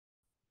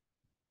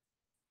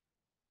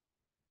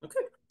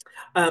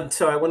Okay.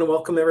 So I want to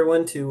welcome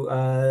everyone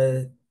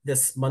to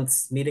this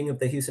month's meeting of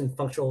the Houston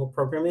Functional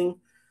Programming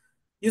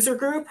User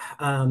Group.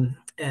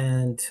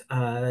 And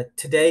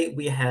today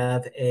we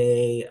have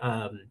a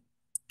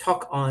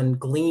talk on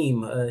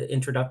Gleam,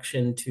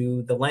 introduction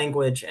to the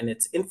language and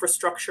its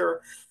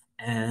infrastructure.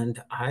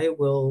 And I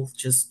will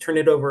just turn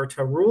it over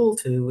to Raúl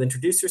to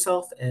introduce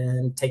yourself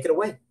and take it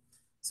away.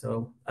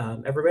 So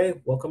everybody,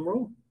 welcome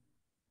Raúl.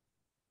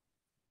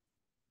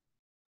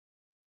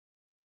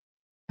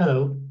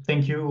 Hello,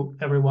 thank you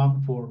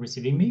everyone for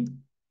receiving me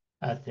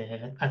at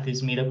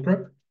this meetup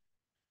group.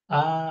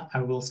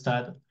 I will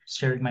start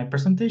sharing my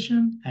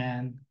presentation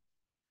and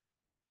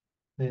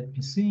let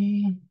me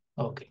see.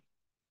 Okay.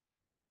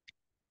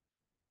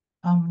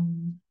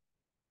 Um,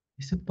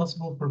 is it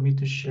possible for me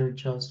to share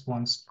just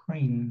one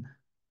screen?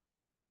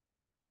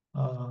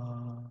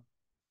 Uh,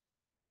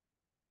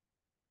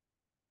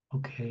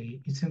 okay,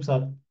 it seems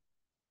that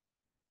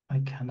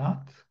I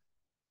cannot.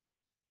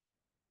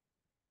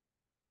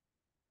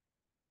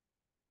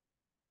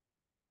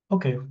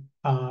 Okay,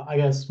 I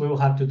guess we will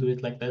have to do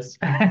it like this.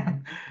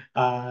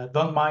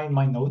 Don't mind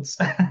my notes.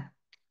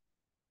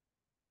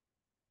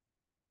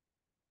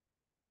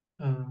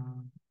 Uh,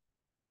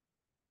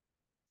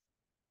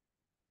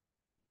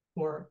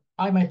 or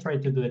I might try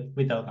to do it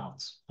without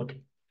notes.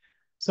 Okay.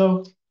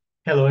 So,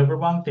 hello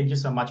everyone. Thank you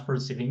so much for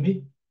receiving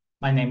me.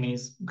 My name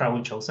is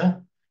Raúl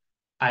Chouza.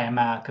 I am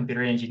a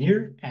computer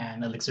engineer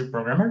and elixir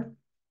programmer.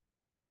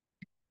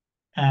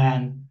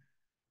 And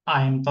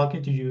I'm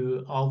talking to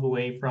you all the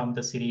way from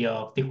the city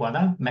of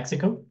Tijuana,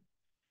 Mexico,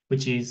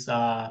 which is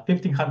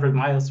 1,500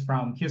 miles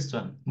from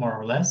Houston, more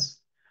or less.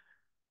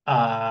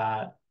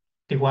 Uh,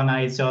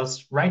 Tijuana is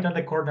just right at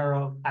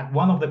at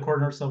one of the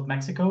corners of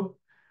Mexico,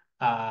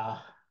 uh,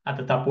 at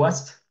the top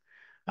west.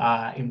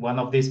 In one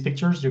of these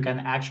pictures, you can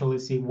actually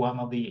see one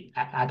of the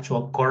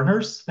actual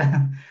corners.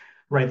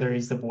 Right there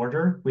is the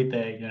border with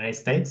the United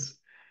States.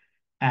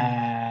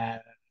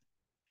 And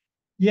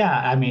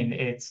yeah, I mean,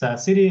 it's a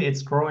city,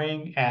 it's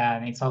growing,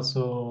 and it's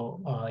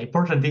also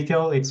important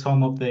detail. It's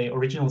home of the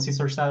original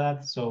Caesar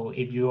salad. So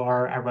if you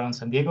are around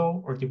San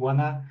Diego or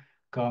Tijuana,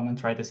 come and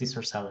try the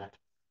Caesar salad.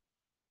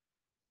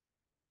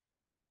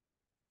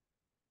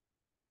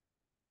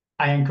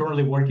 I am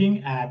currently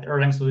working at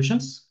Erlang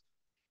Solutions,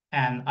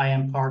 and I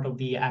am part of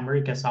the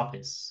Americas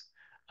office.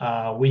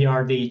 We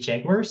are the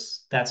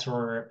Jaguars. That's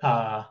our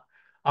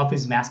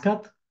office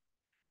mascot.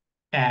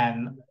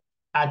 And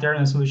at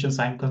Erlang Solutions,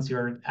 I'm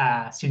considered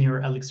a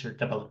senior Elixir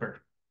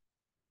developer.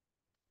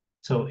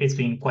 So it's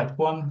been quite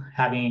fun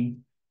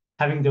having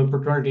the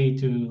opportunity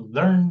to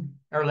learn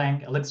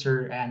Erlang,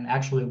 Elixir, and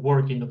actually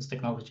work in those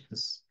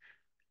technologies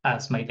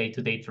as my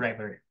day-to-day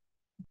driver.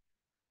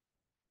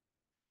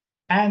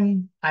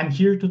 And I'm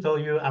here to tell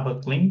you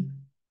about Gleam.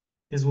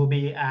 This will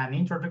be an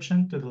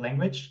introduction to the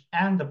language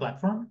and the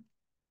platform.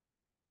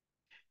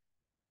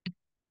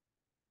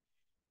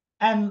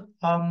 And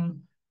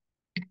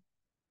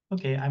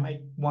okay, I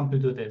might want to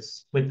do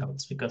this with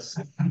notes because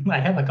I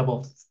have a couple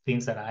of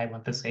things that I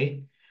want to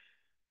say.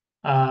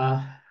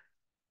 Uh,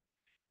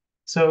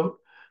 so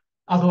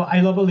although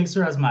I love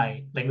Elixir as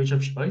my language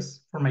of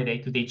choice for my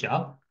day-to-day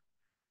job,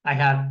 I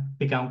have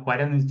become quite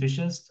an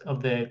enthusiast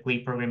of the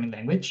Gleam programming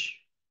language.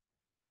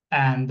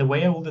 And the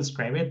way I will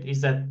describe it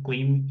is that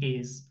Gleam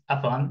is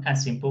a fun and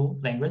simple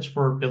language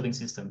for building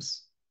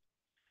systems.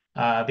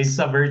 This is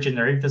a very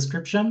generic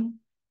description,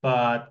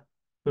 but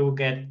we will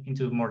get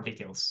into more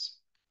details.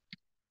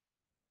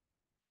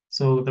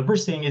 So the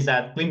first thing is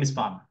that Gleam is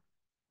fun.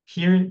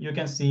 Here you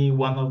can see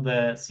one of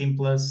the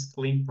simplest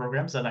Gleam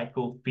programs that I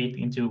could fit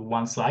into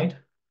one slide.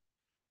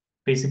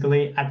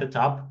 Basically, at the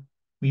top,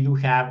 we do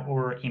have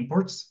our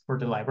imports for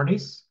the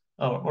libraries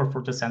or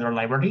for the standard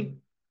library.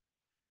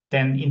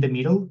 Then in the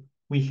middle,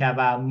 we have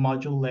a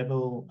module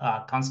level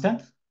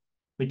constant,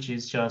 which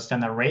is just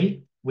an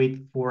array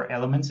with 4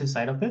 elements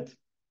inside of it.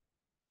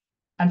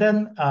 And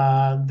then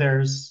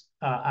there's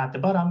at the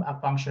bottom a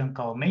function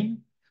called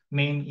main.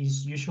 Main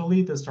is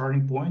usually the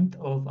starting point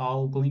of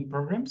all Gleam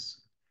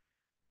programs.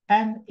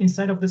 And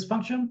inside of this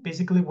function,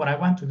 basically what I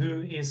want to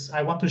do is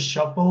I want to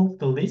shuffle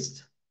the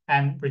list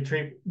and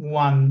retrieve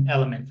one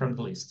element from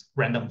the list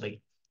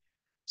randomly.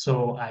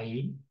 So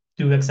I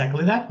do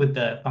exactly that with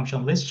the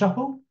function list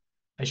shuffle.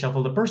 I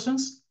shuffle the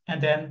persons, and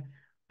then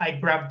I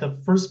grab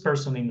the first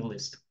person in the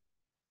list.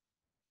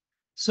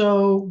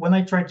 So when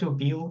I try to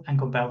build and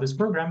compile this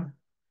program,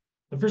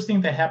 the first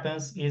thing that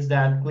happens is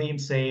that Gleam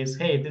says,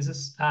 hey, this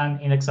is an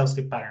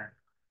inexhaustive pattern.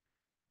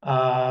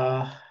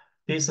 Uh,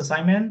 this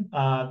assignment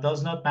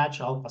does not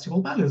match all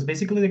possible values.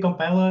 Basically, the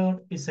compiler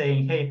is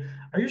saying, hey,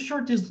 are you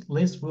sure this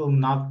list will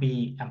not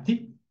be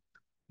empty?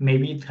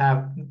 Maybe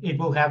it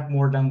will have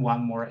more than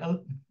one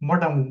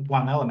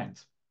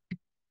element.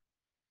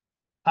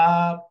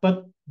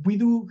 But we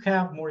do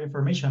have more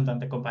information than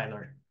the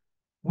compiler.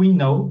 We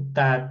know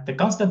that the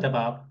constant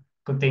above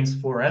contains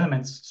 4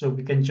 elements, so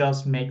we can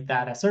just make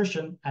that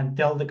assertion and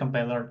tell the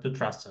compiler to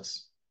trust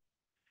us.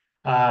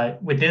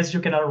 With this, you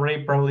can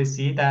already probably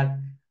see that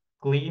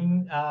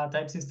Gleam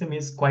type system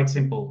is quite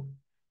simple.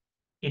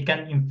 it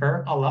can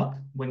infer a lot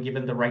when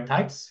given the right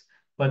types,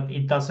 but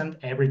it doesn't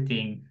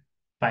everything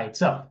by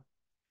itself.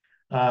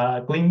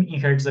 Gleam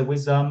inherits the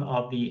wisdom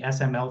of the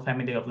SML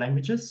family of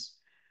languages,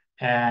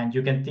 and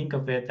you can think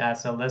of it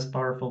as a less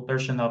powerful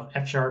version of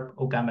F Sharp,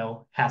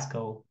 OCaml,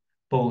 Haskell,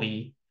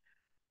 Poly,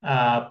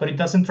 but it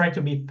doesn't try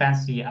to be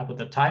fancy about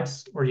the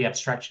types or the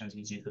abstractions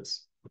it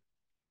uses.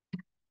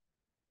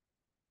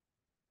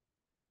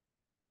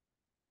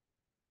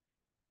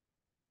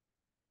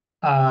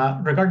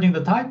 Regarding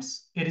the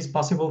types, it is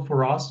possible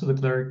for us to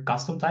declare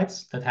custom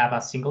types that have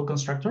a single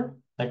constructor,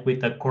 like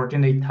with the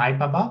coordinate type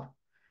above.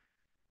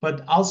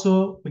 But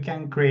also we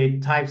can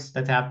create types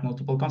that have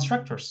multiple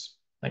constructors,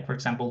 like for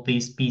example,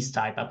 this piece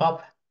type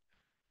above.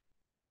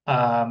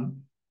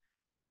 Um,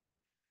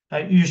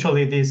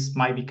 Usually this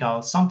might be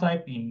called some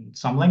type in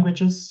some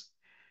languages.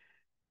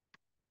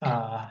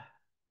 Uh,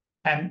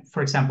 and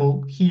for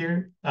example,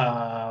 here,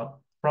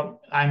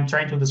 I'm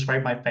trying to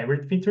describe my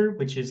favorite feature,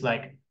 which is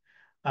like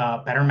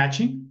pattern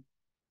matching.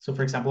 So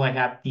for example, I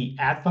have the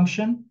add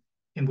function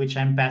in which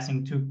I'm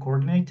passing two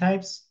coordinate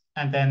types,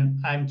 and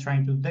then I'm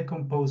trying to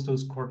decompose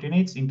those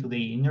coordinates into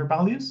the inner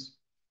values.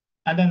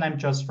 And then I'm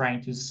just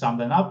trying to sum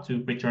them up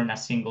to return a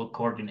single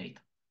coordinate.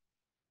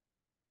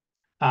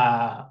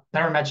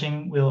 Pattern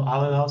matching will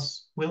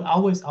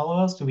always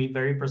allow us to be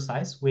very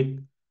precise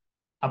with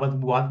about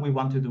what we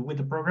want to do with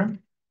the program.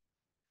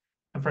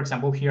 And for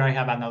example, here I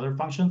have another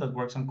function that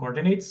works on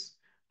coordinates.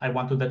 I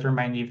want to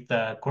determine if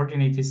the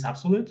coordinate is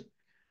absolute.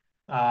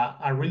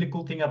 A really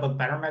cool thing about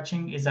pattern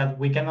matching is that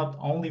we can not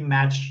only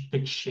match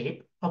the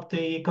shape of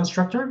the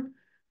constructor,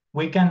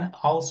 we can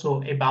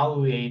also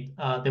evaluate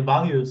the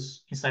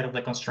values inside of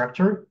the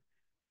constructor.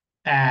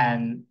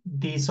 And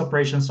these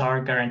operations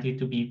are guaranteed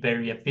to be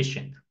very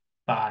efficient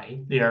by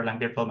the Erlang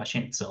virtual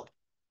machine itself.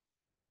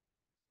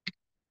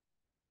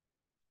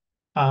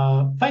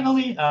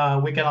 Finally,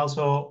 we can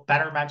also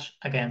pattern match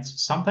against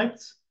some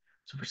types.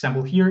 So for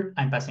example, here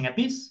I'm passing a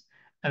piece,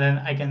 and then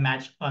I can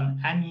match on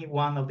any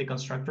one of the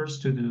constructors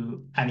to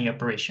do any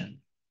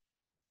operation.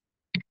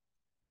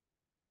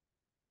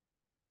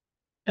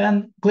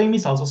 And Gleam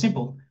is also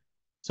simple.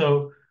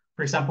 So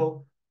for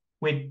example,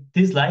 with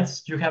these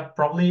slides, you have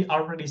probably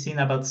already seen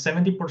about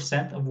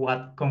 70% of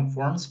what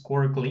conforms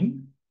core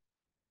Gleam.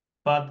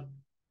 But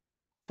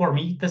for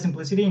me, the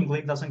simplicity in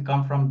Gleam doesn't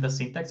come from the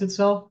syntax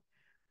itself,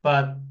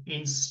 but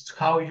it's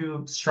how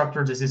you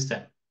structure the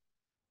system.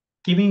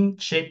 Giving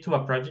shape to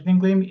a project in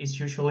Gleam is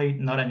usually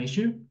not an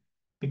issue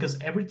because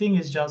everything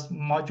is just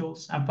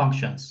modules and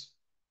functions.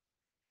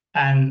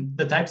 And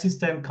the type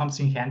system comes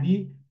in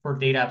handy for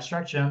data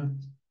abstraction.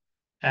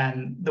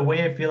 And the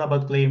way I feel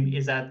about Gleam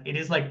is that it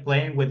is like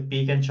playing with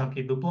big and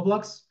chunky Duplo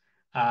blocks.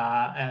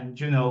 And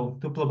you know,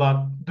 Duplo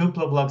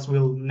blocks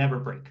will never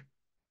break.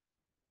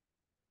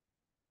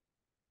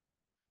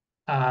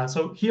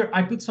 So here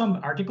I put some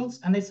articles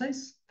and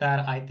essays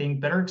that I think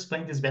better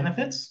explain these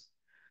benefits.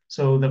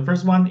 So the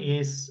first one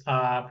is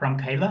from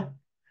Kayla.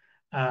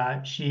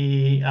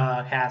 She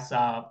has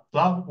a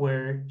blog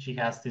where she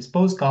has this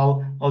post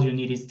called All You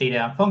Need Is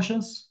Data and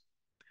Functions.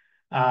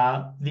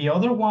 The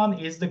other one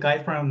is the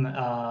guy from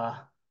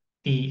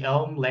the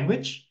Elm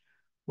language,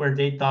 where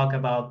they talk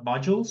about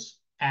modules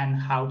and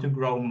how to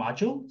grow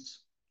modules.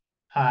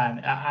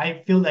 And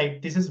I feel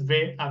like this is a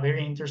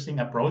very interesting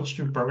approach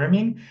to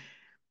programming,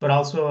 but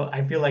also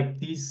I feel like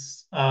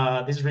this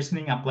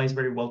reasoning applies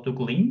very well to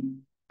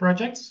Gleam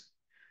projects.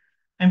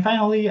 And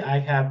finally, I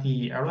have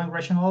the Erlang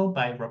Rationale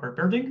by Robert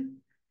Birding.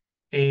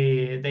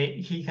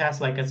 He has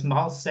like a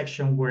small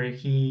section where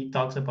he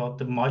talks about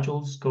the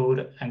modules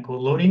code and code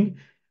loading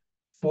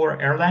for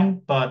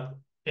Erlang, but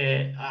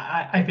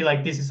I feel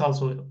like this is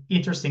also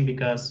interesting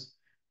because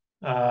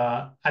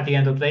at the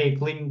end of the day,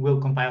 Gleam will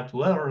compile to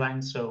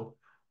Erlang, so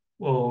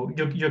well,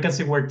 you can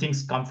see where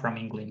things come from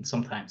in Gleam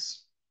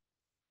sometimes.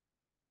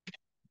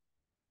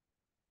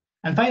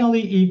 And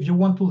finally, if you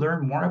want to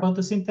learn more about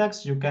the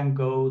syntax, you can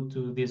go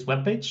to this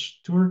webpage,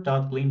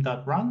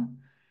 tour.gleam.run.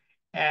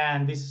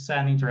 And this is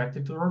an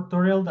interactive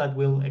tutorial that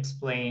will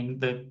explain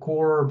the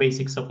core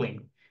basics of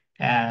Gleam.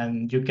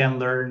 And you can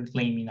learn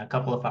Gleam in a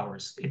couple of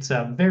hours. It's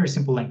a very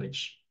simple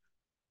language.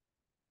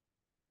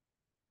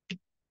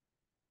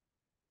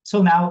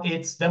 So now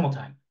it's demo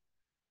time.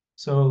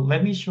 So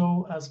let me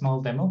show a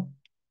small demo.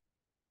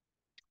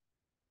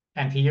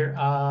 And here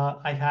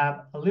I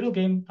have a little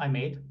game I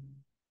made.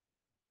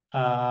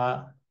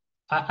 Uh,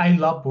 I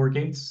love board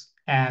games.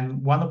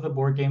 And one of the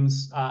board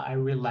games I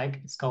really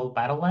like is called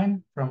Battle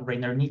Line from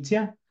Rainer Nietzsche.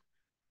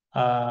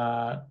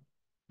 Uh,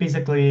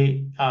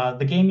 Basically,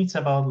 the game is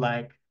about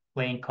like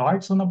playing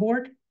cards on a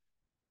board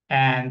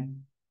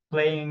and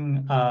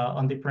playing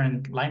on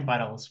different line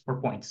battles for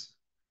points.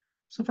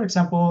 So for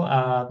example,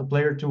 the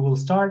player two will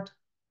start,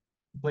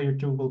 the player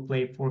two will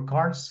play four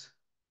cards,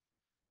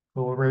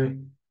 however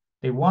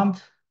they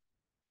want,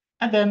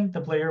 and then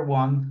the player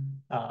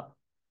one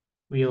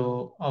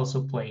will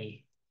also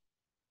play,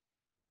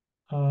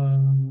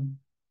 um,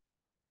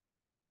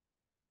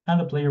 and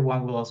the player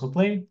one will also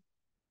play,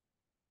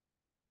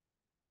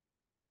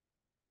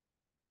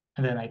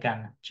 and then I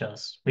can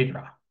just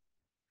redraw.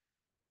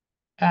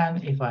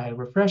 And if I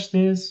refresh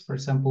this, for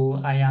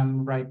example, I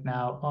am right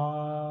now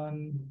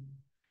on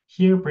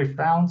here, brief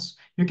rounds.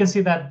 You can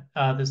see that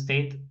the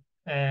state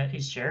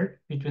is shared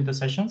between the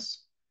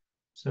sessions.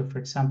 So for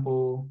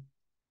example,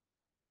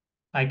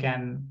 I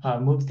can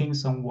move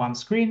things on one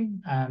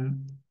screen,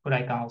 but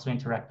I can also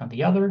interact on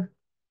the other.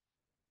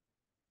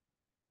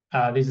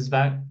 This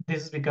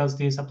is because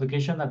this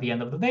application at the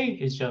end of the day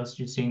is just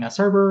using a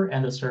server,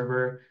 and the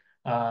server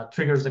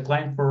triggers the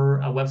client for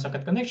a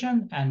WebSocket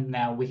connection. And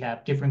now we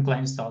have different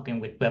clients talking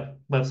with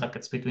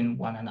WebSockets between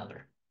one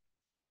another.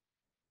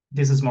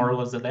 This is more or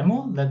less the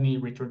demo. Let me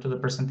return to the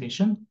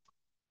presentation.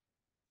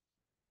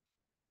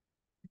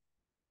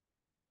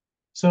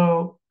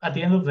 So at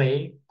the end of the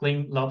day,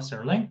 Gleam loves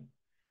Erlang.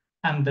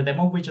 And the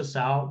demo we just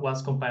saw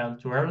was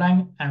compiled to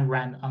Erlang and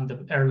ran on the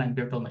Erlang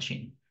virtual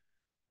machine.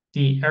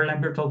 The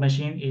Erlang virtual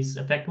machine is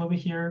effectively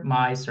here,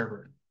 my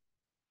server.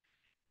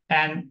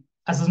 And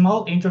as a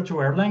small intro to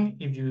Erlang,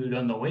 if you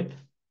don't know it,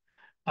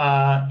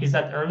 is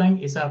that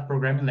Erlang is a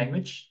programming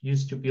language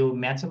used to build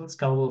massively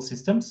scalable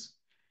systems.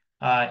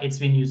 It's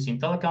been used in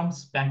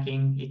telecoms,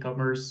 banking,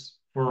 e-commerce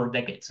for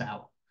decades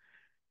now.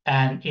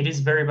 And it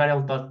is very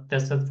well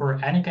tested for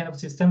any kind of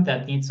system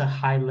that needs a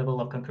high level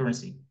of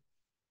concurrency.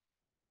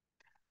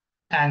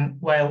 And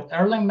while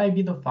Erlang might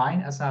be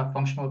defined as a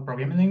functional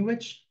programming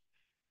language,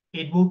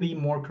 it will be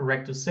more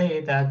correct to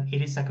say that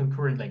it is a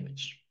concurrent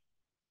language.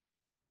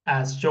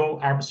 As Joe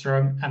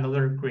Armstrong,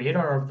 another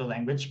creator of the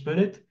language, put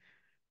it,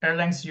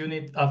 Erlang's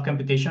unit of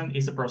computation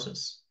is a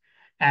process.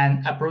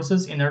 And a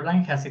process in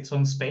Erlang has its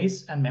own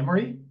space and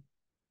memory,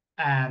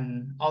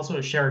 and also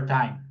a shared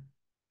time.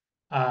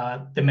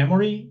 The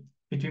memory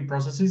between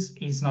processes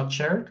is not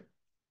shared,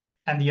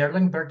 and the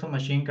Erlang virtual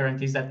machine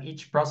guarantees that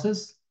each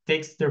process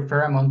takes their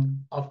fair amount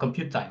of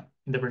compute time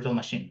in the virtual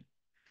machine.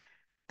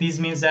 This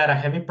means that a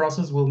heavy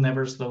process will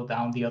never slow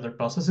down the other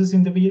processes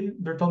in the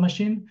virtual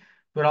machine,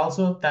 but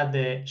also that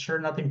the sure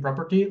nothing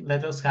property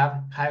lets us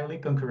have highly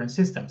concurrent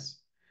systems.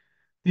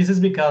 This is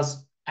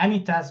because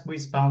any task we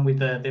spawn with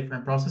the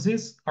different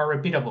processes are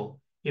repeatable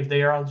if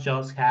they all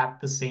just have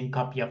the same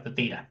copy of the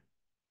data.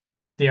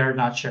 They are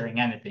not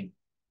sharing anything.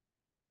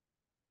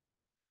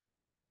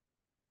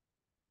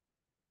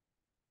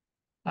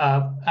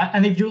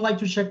 And if you'd like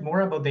to check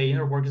more about the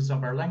inner workings of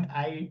Erlang,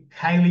 I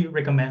highly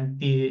recommend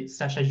the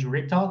Sasha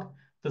Jurek talk,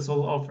 The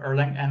Soul of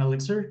Erlang and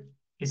Elixir.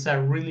 It's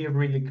a really,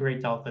 really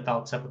great talk that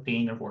talks about the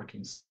inner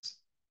workings.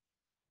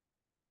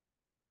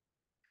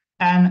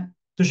 And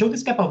to show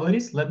these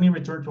capabilities, let me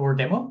return to our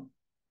demo.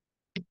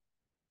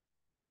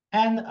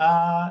 And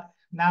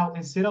now,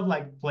 instead of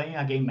like playing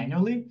a game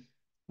manually,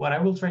 what I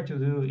will try to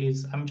do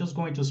is I'm just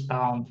going to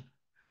spawn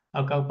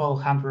a couple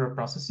hundred of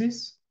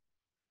processes.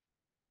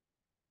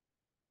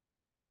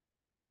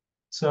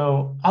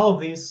 So all of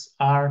these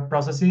are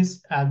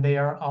processes, and they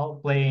are all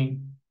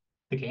playing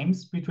the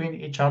games between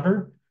each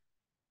other.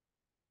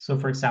 So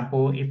for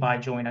example, if I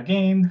join a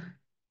game,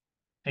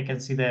 I can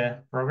see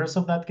the progress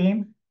of that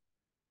game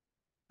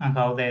and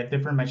how the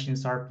different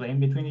machines are playing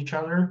between each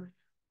other.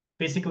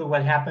 Basically,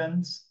 what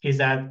happens is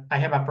that I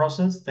have a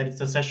process that is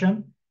a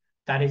session.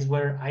 That is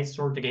where I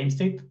store the game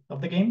state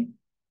of the game.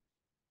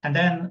 And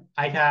then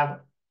I have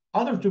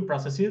other two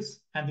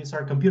processes, and these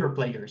are computer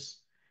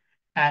players.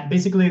 And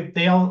basically,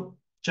 they all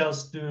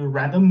just do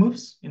random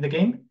moves in the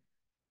game.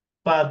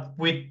 But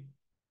with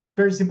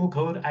very simple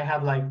code, I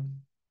have like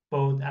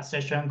both a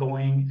session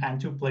going and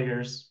two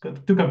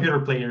computer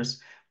players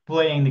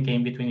playing the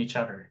game between each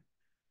other.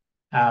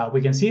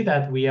 We can see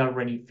that we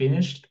already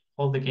finished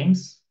all the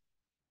games.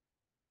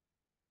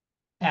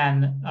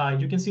 And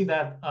you can see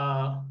that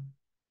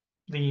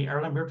the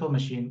Erlang virtual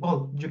machine,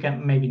 well, you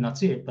can maybe not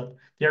see it, but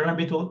the Erlang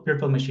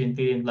virtual machine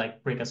didn't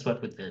like break a sweat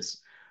with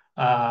this.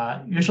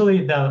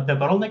 Usually the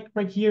bottleneck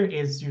right here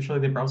is usually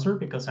the browser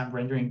because I'm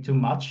rendering too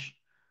much,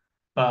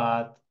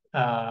 but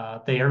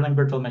the Erlang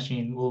virtual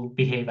machine will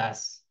behave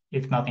as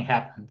if nothing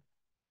happened.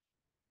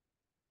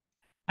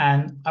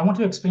 And I want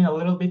to explain a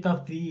little bit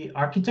of the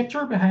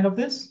architecture behind of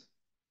this.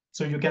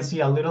 So you can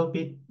see a little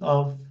bit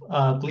of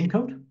Gleam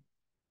code.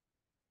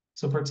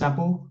 So for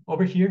example,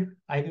 over here,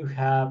 I do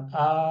have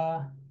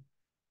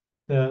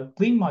the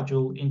Gleam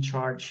module in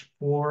charge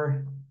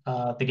for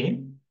the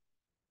game.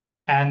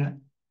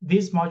 And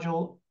this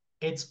module,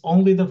 it's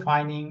only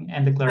defining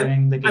and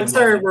declaring the I'm game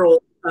sorry, logic.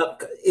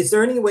 Raúl. Is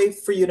there any way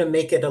for you to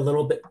make it a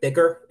little bit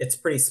bigger? It's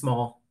pretty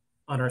small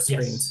on our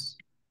screens.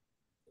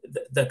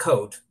 Yes. The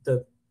code,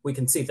 we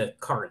can see the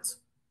cards.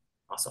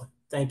 Awesome.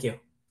 Thank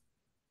you.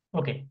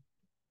 Okay.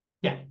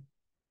 Yeah.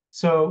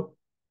 So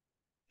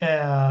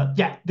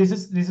yeah, this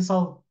is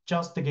all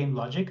just the game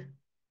logic.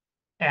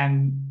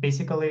 And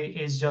basically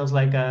it's just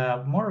like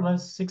a more or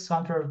less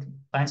 600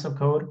 lines of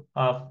code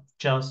of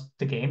just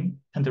the game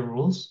and the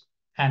rules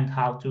and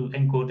how to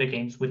encode the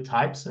games with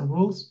types and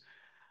rules.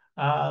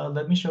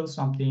 Let me show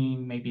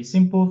something maybe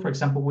simple. For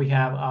example, we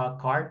have a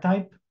card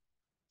type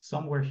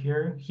somewhere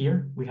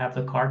here. We have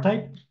the card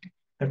type.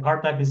 The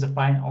card type is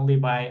defined only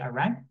by a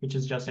rank, which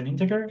is just an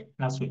integer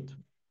and a suite.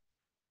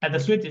 And the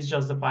suite is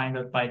just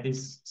defined by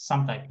this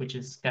sum type, which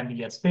can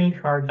be a spade,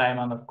 heart,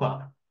 diamond, or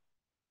club.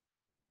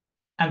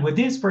 And with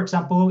this, for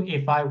example,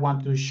 if I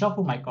want to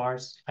shuffle my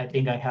cards, I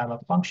think I have a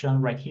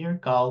function right here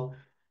called,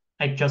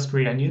 I just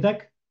create a new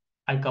deck.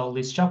 I call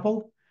this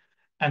shuffle.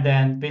 And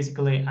then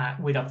basically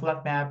with a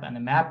flat map and a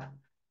map,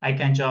 I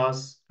can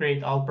just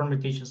create all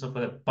permutations of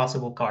the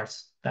possible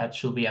cards that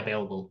should be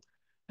available.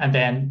 And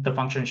then the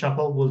function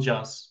shuffle will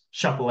just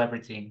shuffle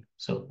everything.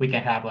 So we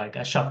can have like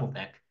a shuffle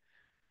deck.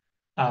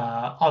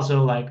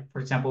 Also, like,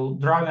 for example,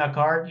 drawing a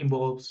card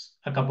involves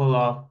a couple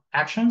of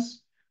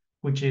actions,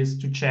 which is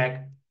to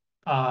check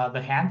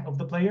the hand of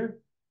the player.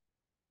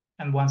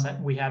 And once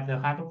we have the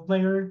hand of the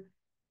player,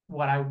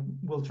 what I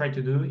will try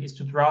to do is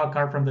to draw a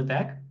card from the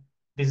deck.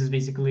 This is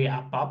basically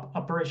a pop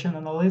operation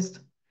on the list.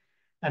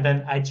 And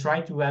then I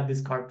try to add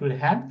this card to the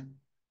hand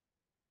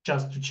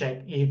just to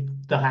check if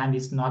the hand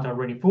is not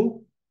already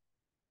full.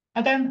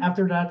 And then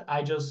after that,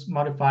 I just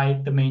modify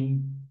the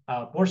main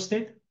board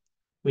state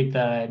with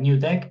the new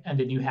deck and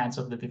the new hands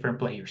of the different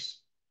players.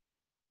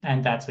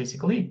 And that's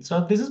basically it.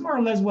 So this is more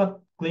or less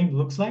what Gleam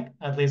looks like,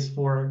 at least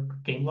for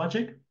game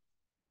logic.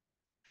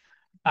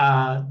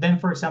 Then,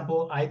 for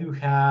example, I do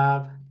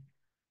have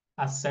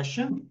a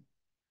session.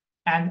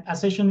 And a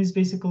session is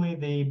basically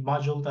the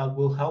module that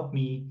will help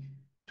me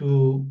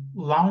to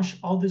launch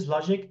all this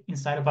logic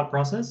inside of a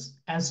process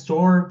and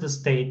store the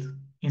state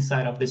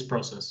inside of this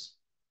process.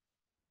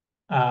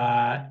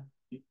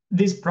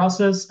 This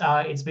process,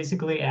 it's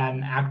basically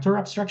an actor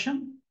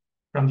abstraction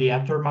from the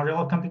actor model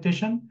of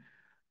computation.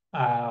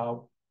 Uh,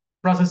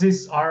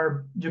 Processes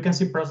are, you can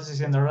see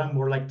processes in Erlang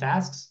more like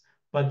tasks,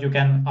 but you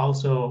can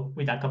also,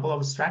 with a couple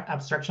of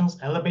abstractions,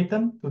 elevate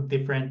them to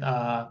different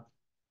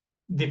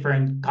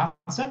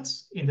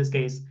concepts. In this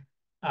case,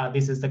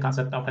 this is the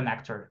concept of an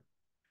actor.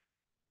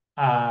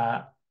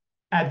 Uh,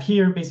 and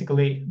here,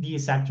 basically,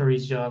 this actor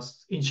is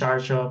just in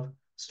charge of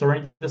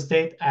storing the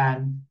state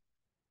and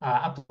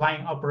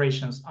applying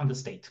operations on the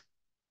state.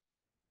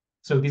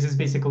 So this is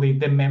basically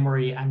the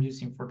memory I'm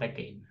using for that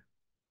game.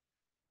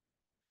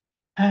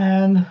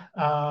 And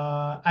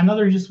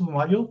another useful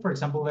module, for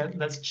example,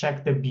 let's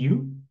check the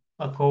view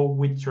of how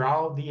we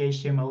draw the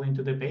HTML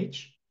into the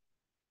page.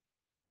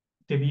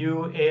 The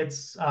view,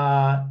 it's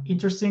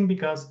interesting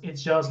because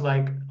it's just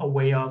like a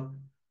way of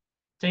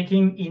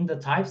taking in the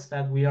types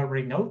that we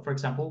already know. For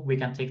example, we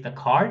can take the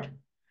card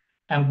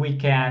and we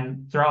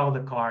can draw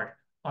the card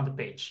on the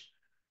page.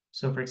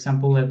 So for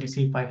example, let me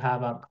see if I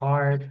have a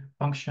card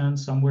function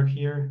somewhere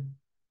here.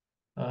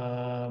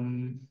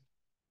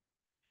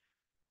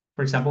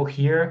 For example,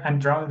 here I'm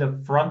drawing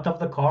the front of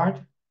the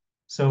card.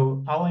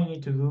 So all I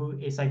need to do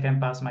is I can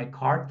pass my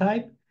card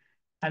type,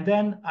 and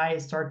then I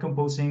start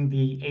composing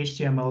the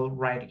HTML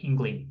right in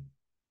Gleam.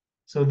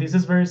 So this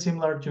is very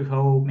similar to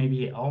how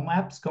maybe all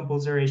maps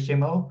compose their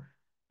HTML.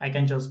 I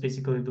can just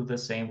basically do the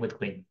same with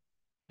Gleam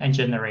and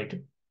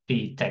generate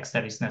the text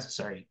that is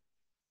necessary.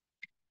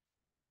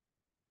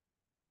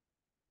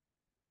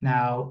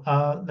 Now,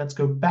 let's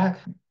go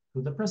back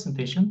to the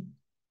presentation.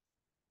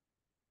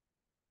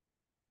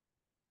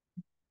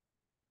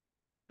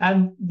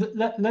 And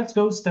let's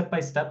go step by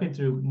step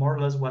into more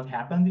or less what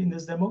happened in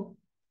this demo.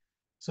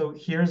 So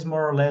here's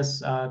more or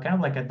less kind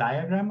of like a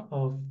diagram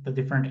of the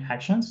different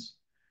actions.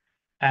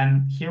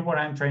 And here what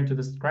I'm trying to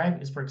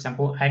describe is, for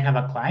example, I have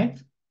a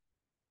client,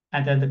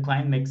 and then the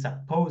client makes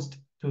a post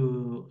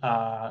to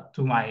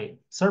my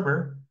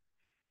server,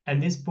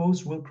 and this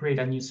post will create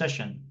a new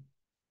session.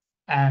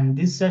 And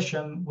this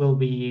session will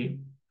be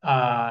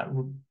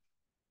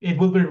it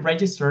will be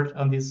registered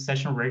on this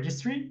session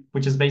registry,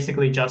 which is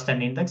basically just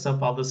an index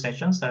of all the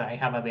sessions that I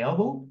have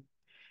available,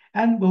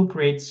 and will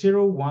create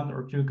 0, 1,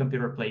 or 2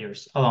 computer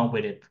players along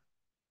with it.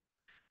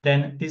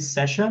 Then this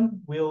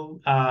session we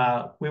will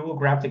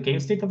grab the game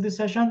state of this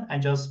session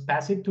and just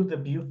pass it to the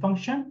view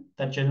function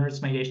that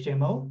generates my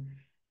HTML,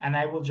 and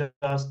I will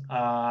just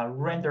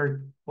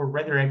render or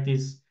redirect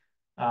this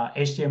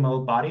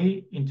HTML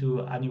body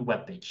into a new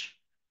web page.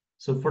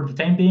 So for the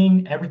time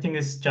being, everything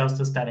is just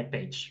a static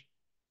page.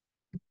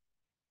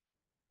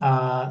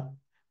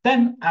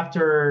 Then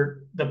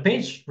after the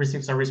page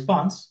receives a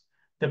response,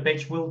 the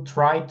page will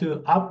try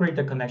to upgrade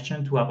the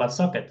connection to a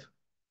WebSocket.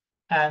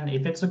 And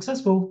if it's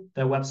successful,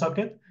 the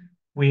WebSocket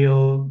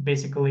will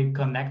basically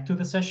connect to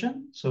the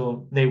session.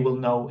 So they will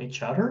know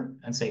each other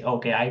and say,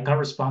 okay, I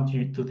correspond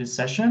to this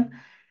session.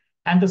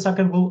 And the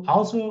socket will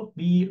also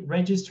be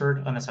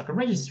registered on a socket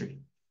registry.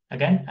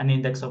 Again, an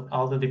index of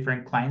all the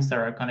different clients that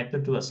are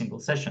connected to a single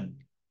session.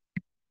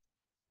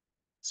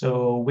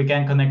 So we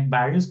can connect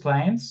various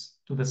clients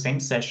to the same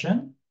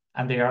session,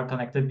 and they are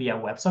connected via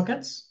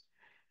WebSockets.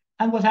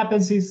 And what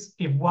happens is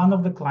if one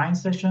of the client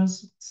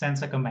sessions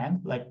sends a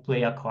command, like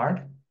play a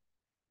card,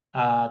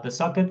 the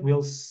socket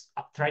will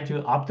try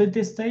to update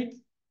this state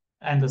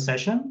and the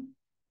session.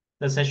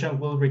 The session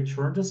will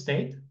return the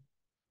state.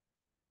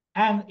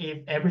 And if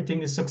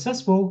everything is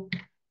successful,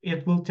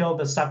 it will tell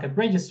the socket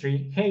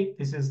registry, hey,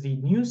 this is the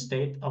new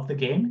state of the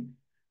game.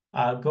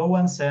 Go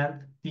and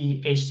send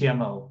the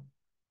HTML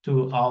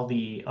to all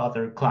the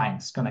other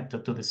clients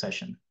connected to the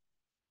session.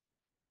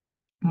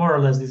 more or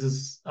less, this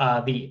is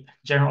the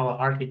general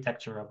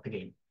architecture of the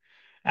game.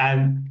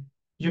 And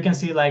you can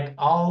see like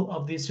all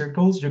of these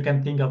circles, you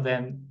can think of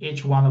them,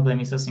 each one of them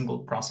is a single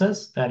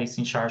process that is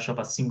in charge of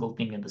a single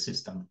thing in the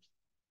system.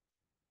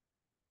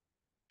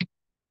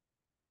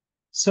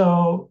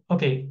 So,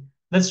 okay,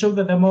 let's show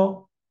the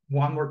demo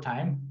one more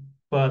time,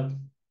 but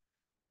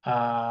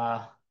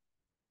uh,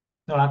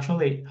 no,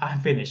 actually,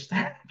 I'm finished.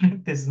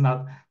 This is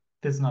not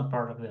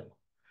part of the demo.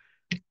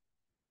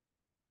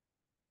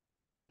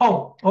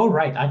 Oh,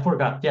 right, I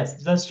forgot.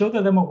 Yes, let's show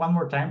the demo one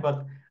more time,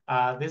 but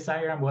this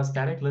diagram was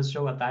static. Let's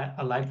show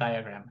a live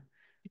diagram.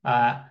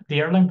 The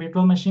Erlang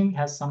virtual machine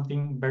has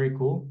something very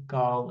cool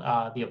called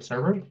the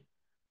observer.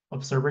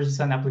 Observer is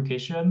an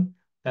application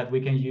that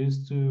we can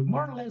use to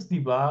more or less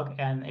debug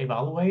and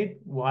evaluate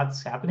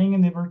what's happening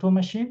in the virtual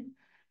machine.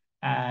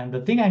 And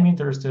the thing I'm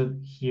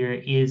interested here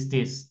is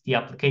this, the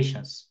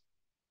applications.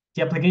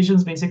 The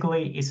applications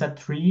basically is a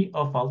tree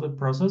of all the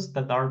processes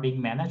that are being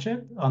managed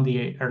on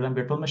the Erlang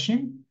virtual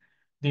machine.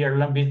 The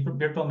Erlang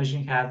virtual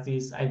machine has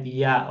this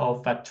idea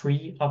of a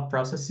tree of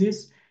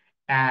processes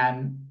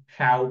and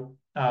how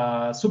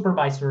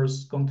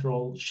supervisors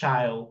control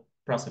child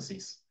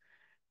processes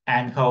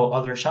and how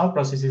other child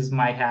processes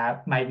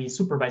might be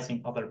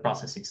supervising other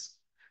processes.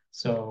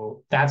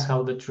 So that's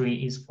how the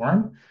tree is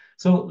formed.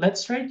 So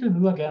let's try to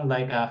do again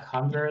like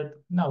 100.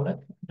 No,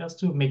 just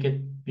to make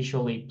it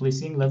visually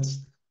pleasing,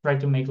 let's try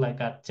to make like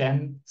a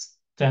 10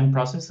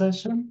 process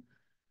session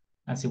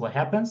and see what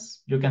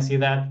happens. You can see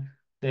that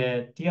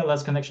the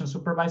TLS connection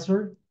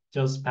supervisor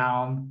just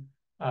found,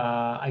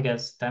 I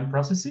guess, 10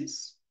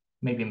 processes,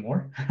 maybe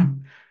more.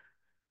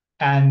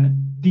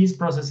 And these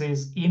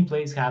processes in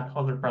place have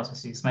other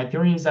processes. My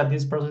theory is that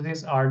these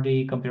processes are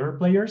the computer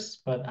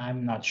players, but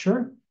I'm not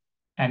sure.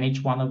 And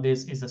each one of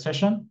these is a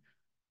session.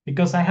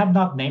 Because I have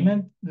not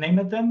named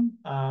them,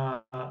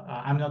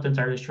 I'm not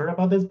entirely sure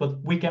about this,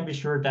 but we can be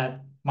sure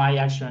that my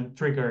action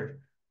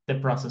triggered the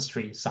process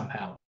tree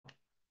somehow.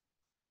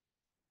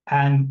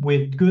 And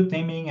with good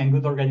naming and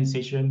good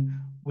organization,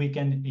 we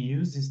can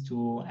use this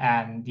tool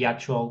and the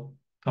actual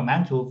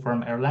command tool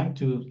from Erlang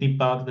to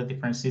debug the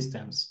different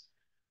systems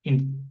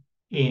in,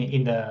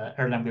 in the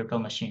Erlang virtual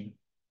machine.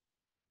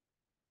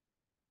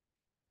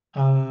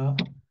 So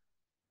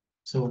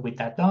with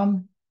that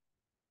done,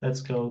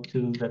 let's go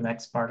to the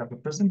next part of the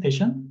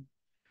presentation.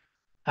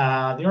 The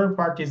other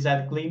part is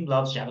that Gleam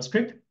loves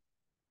JavaScript.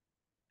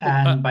 Oh,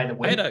 And by the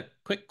I had way, a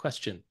quick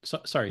question.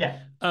 Sorry. yeah,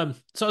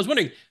 So I was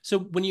wondering, so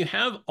when you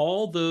have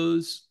all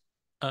those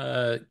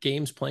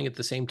games playing at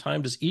the same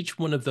time, does each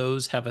one of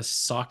those have a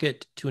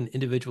socket to an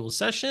individual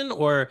session,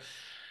 or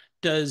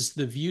does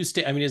the view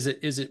state? I mean, is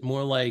it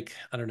more like,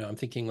 I don't know, I'm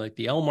thinking like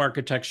the Elm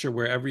architecture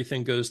where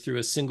everything goes through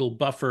a single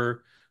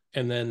buffer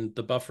and then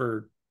the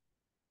buffer,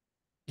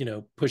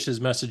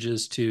 pushes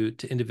messages to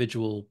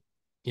individual,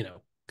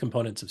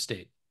 components of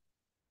state.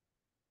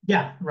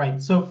 yeah, right.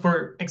 So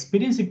for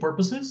expediency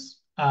purposes,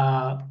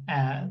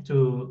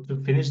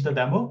 to finish the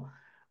demo,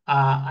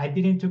 I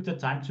didn't took the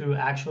time to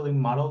actually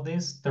model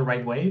this the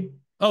right way.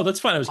 Oh, that's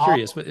fine. I was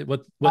curious. All,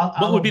 What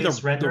all would of be these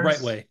the right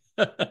renders, way?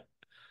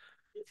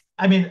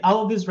 I mean,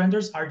 all of these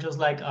renders are just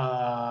like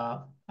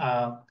how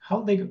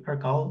they are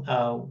called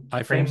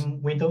Iframes?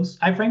 frame windows,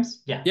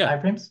 iframes. Yeah, Yeah.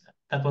 iframes.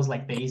 That was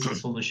like the easy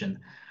solution.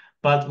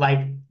 But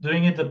like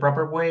doing it the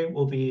proper way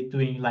will be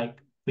doing like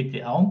with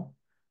the Elm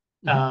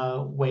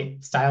Mhm. way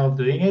style of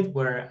doing it,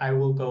 where I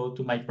will go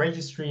to my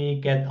registry,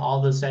 get all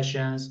the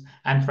sessions,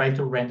 and try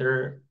to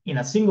render in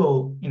a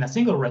single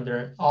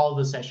render all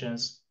the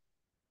sessions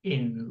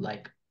in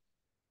like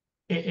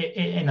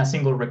in a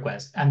single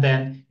request, and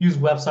then use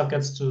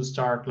WebSockets to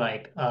start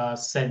like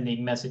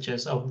sending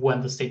messages of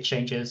when the state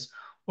changes,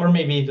 or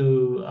maybe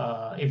do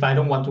if I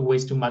don't want to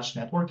waste too much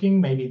networking,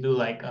 maybe do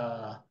like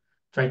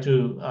try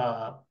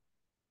to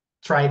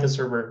try the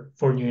server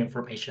for new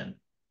information,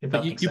 if But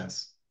that you makes you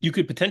sense. you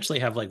could potentially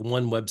have like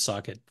one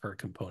WebSocket per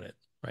component,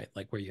 right?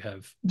 Like where you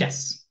have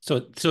Yes.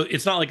 so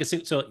it's not like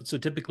so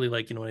typically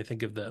like when I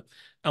think of the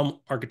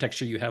Elm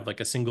architecture, you have like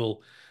a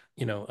single,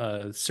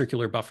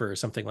 circular buffer or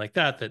something like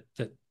that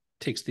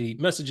takes the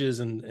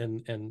messages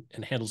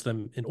and handles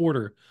them in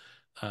order.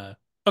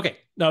 Okay,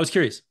 no, I was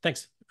curious.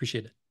 Thanks,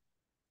 appreciate it.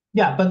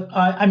 Yeah, but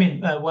I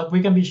mean, what we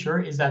can be sure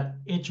is that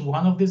each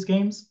one of these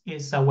games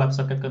is a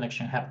WebSocket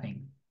connection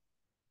happening.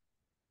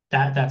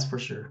 That's for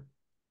sure.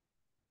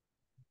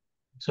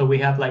 So we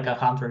have like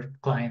 100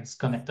 clients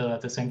connected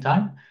at the same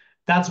time.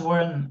 That's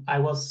when I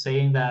was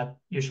saying that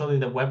usually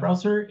the web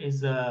browser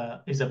is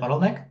a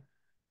bottleneck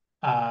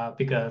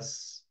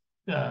because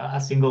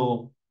a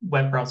single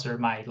web browser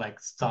might like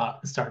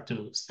start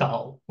to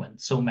stall when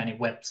so many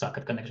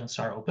WebSocket connections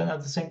are open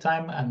at the same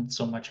time and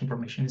so much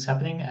information is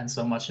happening and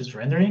so much is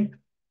rendering.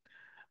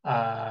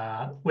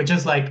 Which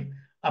is like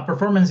a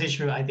performance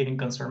issue I didn't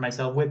concern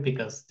myself with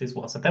because this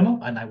was a demo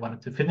and I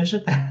wanted to finish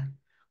it.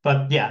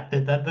 But yeah,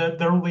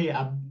 there will be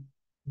a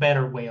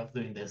better way of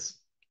doing this,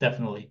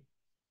 definitely.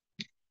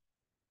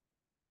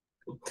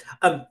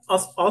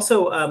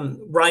 Also,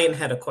 Ryan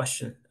had a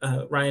question.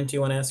 Ryan, do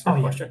you want to ask your Oh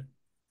yeah. question?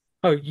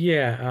 Oh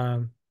yeah.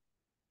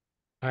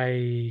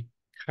 I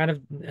kind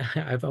of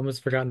I've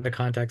almost forgotten the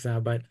context now,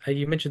 but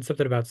you mentioned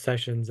something about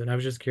sessions, and I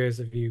was just curious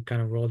if you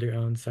kind of rolled your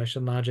own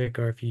session logic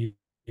or if you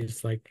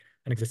use like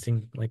an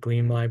existing like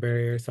Gleam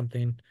library or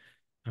something.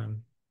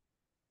 Um,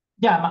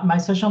 Yeah, my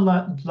session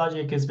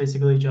logic is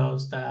basically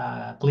just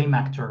a Gleam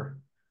actor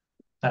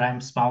that I'm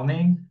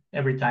spawning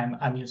every time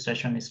a new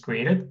session is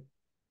created,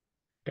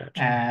 Gotcha.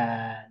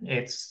 and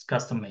it's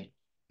custom made.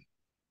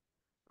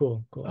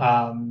 Cool, cool.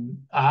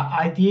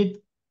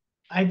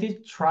 I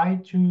did try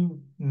to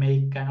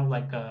make kind of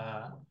like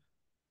a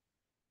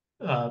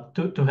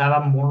to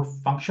have a more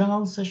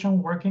functional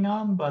session working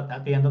on, but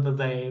at the end of the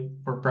day,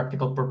 for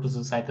practical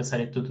purposes, I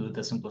decided to do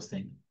the simplest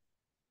thing.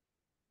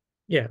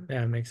 Yeah,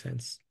 yeah, it makes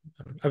sense.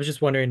 I was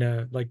just wondering,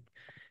 like,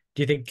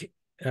 do you think,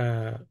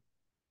 I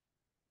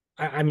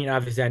mean,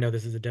 obviously I know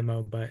this is a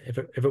demo, but if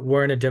it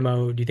weren't a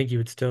demo, do you think you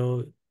would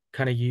still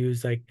kind of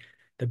use like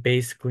the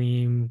base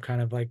Gleam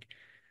kind of like,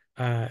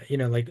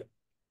 like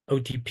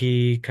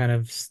OTP kind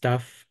of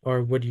stuff,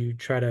 or would you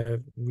try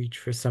to reach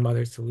for some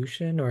other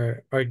solution,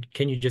 or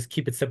can you just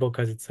keep it simple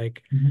because it's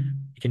like Mhm.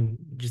 you can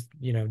just,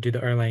 do the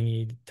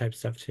Erlang type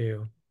stuff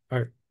too?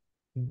 Or,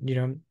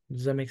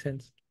 does that make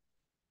sense?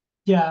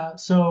 Yeah,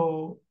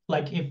 so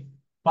like if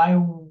I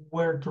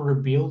were to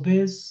rebuild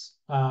this,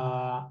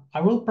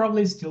 I will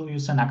probably still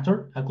use an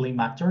actor, a Gleam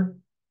actor,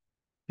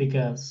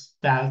 because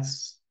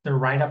that's the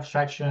right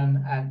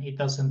abstraction and it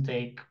doesn't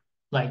take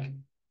like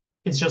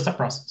it's just a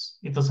process.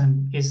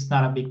 It's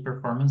not a big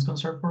performance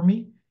concern for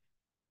me.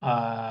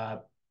 Uh,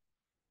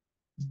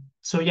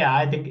 so yeah,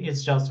 I think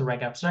it's just the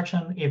right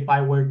abstraction. If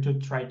I were to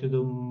try to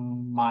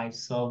do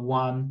myself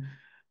one,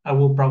 I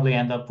will probably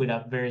end up with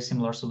a very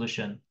similar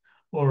solution.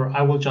 Or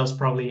I will just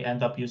probably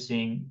end up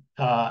using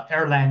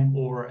Erlang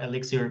or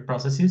Elixir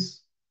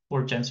processes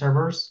or Gen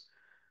servers,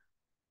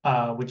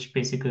 which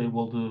basically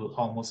will do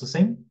almost the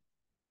same.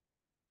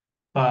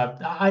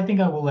 But I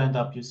think I will end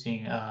up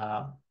using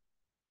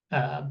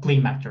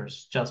Gleam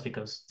actors just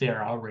because they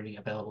are already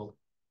available.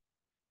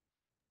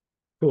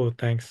 Cool,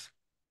 thanks.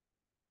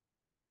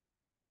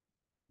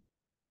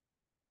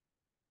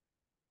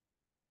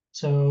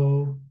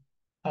 So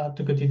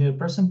to continue the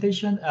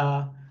presentation,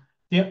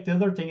 the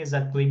other thing is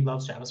that Gleam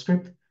loves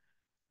JavaScript.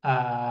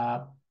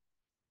 Uh,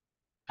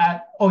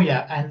 oh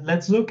yeah, and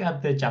let's look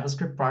at the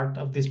JavaScript part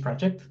of this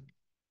project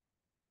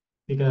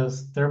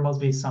because there must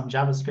be some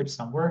JavaScript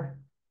somewhere.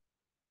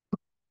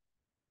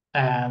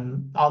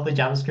 And all the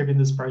JavaScript in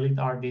this project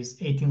are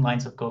these 18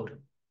 lines of code.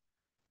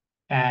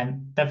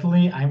 And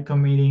definitely I'm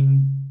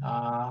committing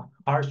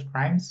harsh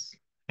crimes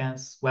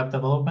against web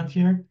development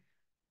here.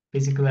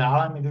 Basically, all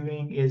I'm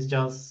doing is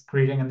just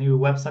creating a new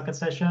WebSocket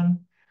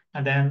session.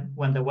 And then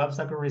when the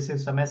WebSocket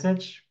receives a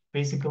message,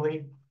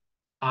 basically,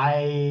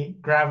 I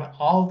grab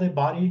all the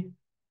body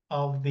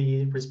of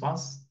the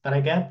response that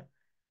I get.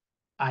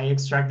 I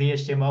extract the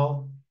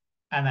HTML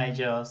and I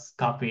just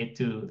copy it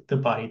to the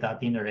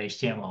body.inner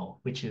HTML,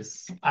 which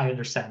is, I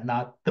understand,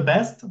 not the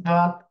best,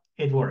 but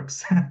it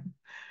works.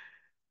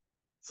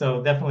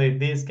 So definitely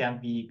this can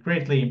be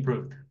greatly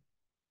improved,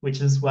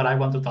 which is what I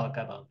want to talk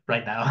about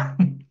right now.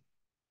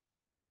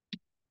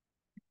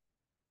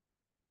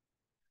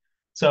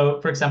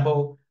 So, for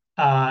example,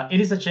 it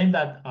is a shame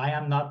that I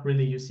am not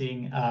really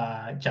using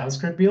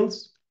JavaScript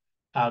builds,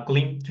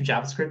 Gleam to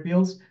JavaScript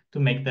builds to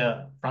make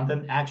the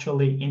frontend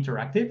actually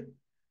interactive.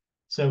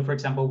 So, for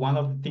example, one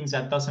of the things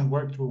that doesn't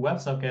work through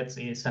WebSockets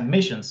is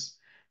animations,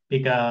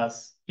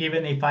 because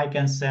even if I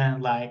can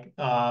send like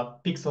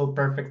pixel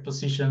perfect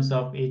positions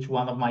of each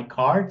one of my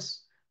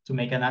cards to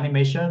make an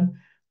animation,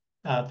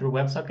 through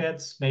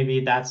WebSockets,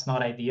 maybe that's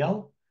not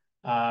ideal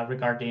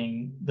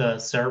regarding the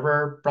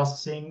server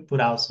processing,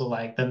 but also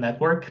like the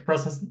network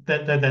process,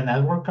 the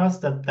network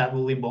cost that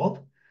will involve.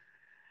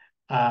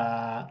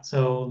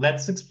 So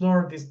let's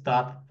explore this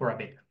thought for a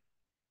bit.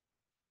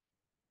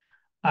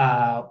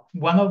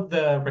 One of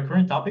the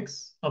recurring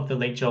topics of the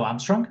late Joe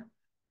Armstrong,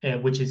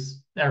 which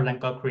is Erlang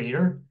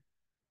co-creator,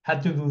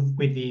 had to do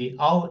with the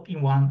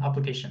all-in-one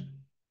application.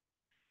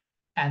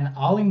 An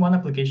all-in-one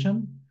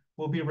application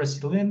will be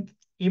resilient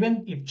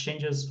even if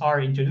changes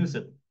are introduced.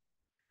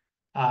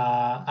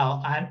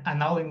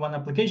 An all-in-one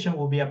application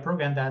will be a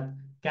program that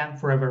can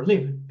forever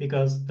live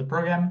because the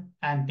program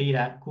and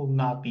data could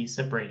not be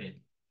separated.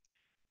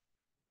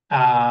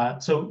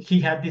 So he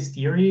had this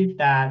theory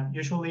that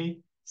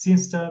usually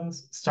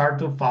systems start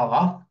to fall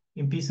off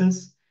in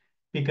pieces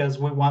because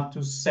we want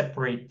to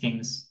separate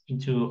things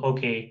into,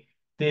 okay,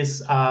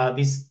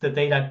 the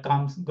data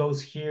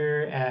goes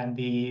here and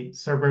the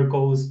server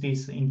goes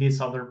this in this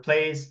other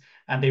place,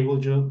 and they will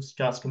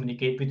just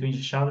communicate between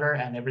each other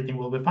and everything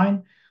will be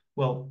fine.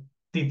 Well,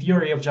 the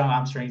theory of John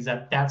Armstrong is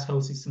that that's how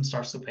system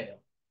starts to fail.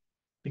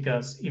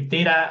 Because if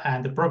data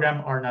and the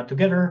program are not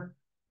together,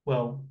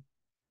 well,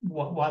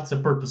 what's the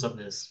purpose of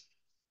this?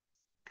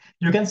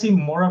 You can see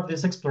more of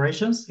these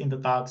explorations in the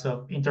talks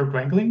of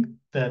Interwrangling,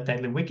 the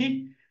Tightly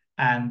Wiki,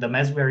 and The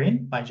Mess We're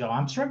In by Joe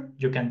Armstrong.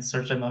 You can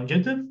search them on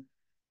YouTube,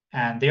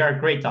 and they are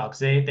great talks.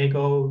 They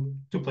go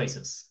to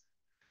places.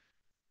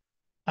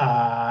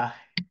 Uh,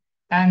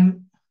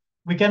 and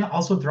We can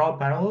also draw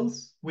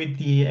parallels with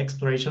the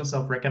explorations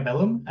of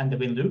Recabellum and the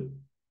Loop.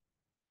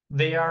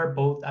 They are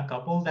both a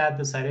couple that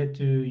decided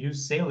to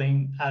use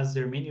sailing as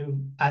the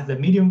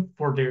medium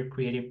for their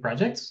creative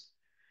projects.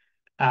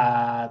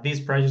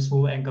 These projects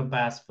will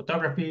encompass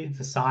photography,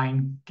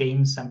 design,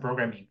 games, and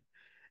programming.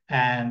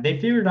 And they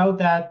figured out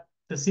that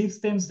the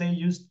systems they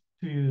used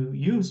to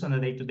use on a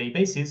day-to-day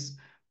basis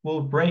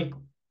will break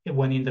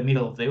when in the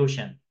middle of the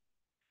ocean.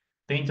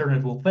 The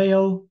internet will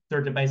fail,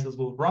 their devices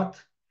will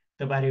rot,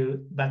 the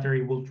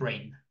battery will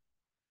drain.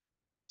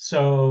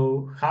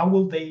 So how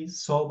will they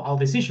solve all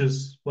these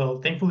issues?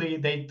 Well, thankfully,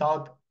 they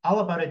talk all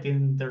about it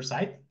in their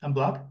site and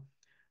blog,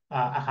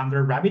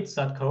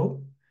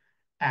 100rabbits.co.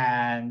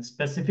 And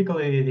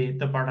specifically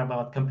the part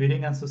about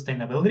computing and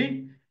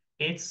sustainability,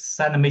 it's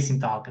an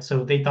amazing talk.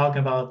 So they talk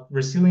about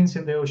resilience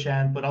in the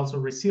ocean, but also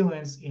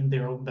resilience in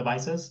their own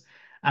devices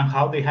and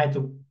how they had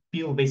to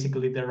build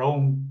basically their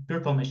own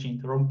virtual machine,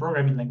 their own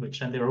programming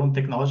language, and their own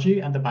technology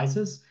and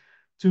devices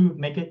to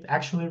make it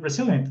actually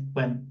resilient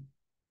when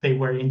they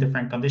were in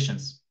different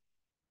conditions.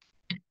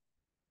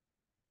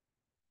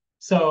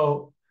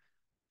 So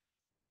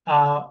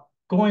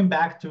going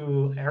back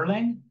to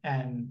Erlang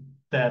and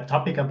the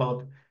topic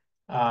about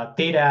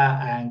data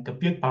and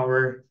compute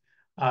power,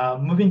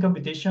 moving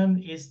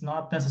computation is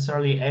not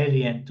necessarily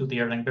alien to the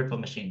Erlang virtual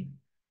machine.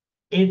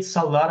 It's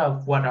a lot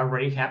of what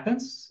already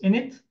happens in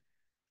it.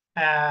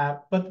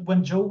 But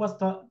when Joe was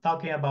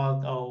talking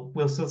about, oh,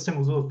 will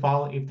systems will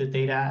fall if the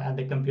data and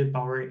the compute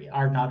power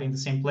are not in the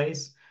same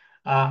place,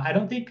 I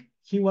don't think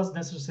he was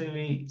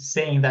necessarily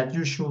saying that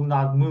you should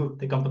not move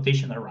the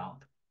computation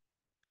around.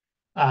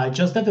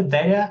 Just that the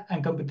data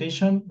and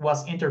computation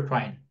was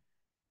intertwined.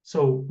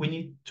 So we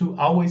need to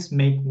always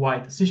make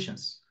wide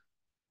decisions.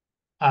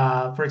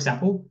 For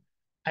example,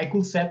 I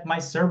could set my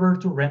server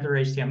to render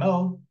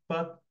HTML,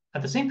 but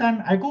at the same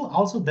time, I could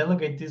also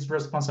delegate this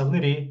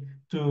responsibility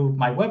to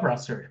my web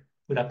browser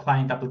with a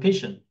client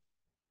application.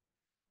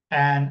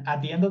 And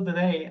at the end of the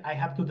day, I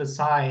have to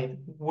decide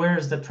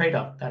where's the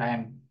trade-off that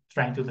I'm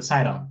trying to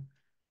decide on.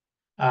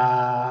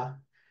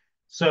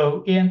 So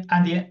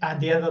at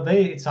the end of the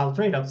day, it's all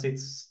trade-offs.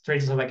 It's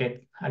trade-offs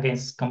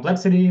against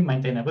complexity,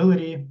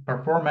 maintainability,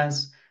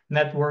 performance,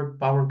 network,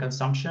 power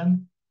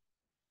consumption.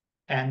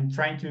 And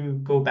trying to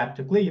go back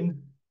to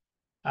Gleam,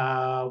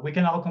 we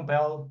can all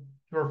compile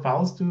your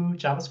files to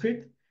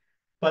JavaScript,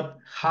 but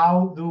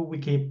how do we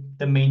keep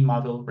the main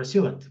model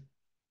resilient?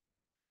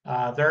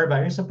 There are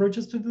various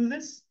approaches to do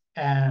this.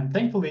 And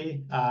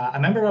thankfully, a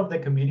member of the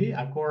community,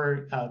 a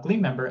core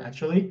Gleam member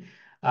actually,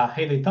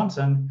 Haley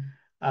Thompson,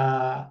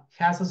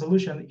 has a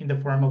solution in the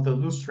form of the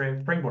Lustre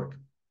framework.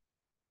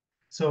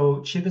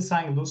 So she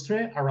designed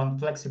Lustre around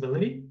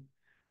flexibility.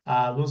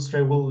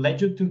 Lustre will let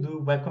you to do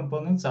web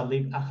components that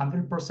leave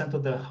 100%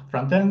 of the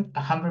front end,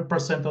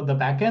 100% of the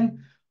back end,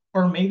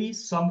 or maybe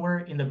somewhere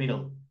in the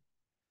middle.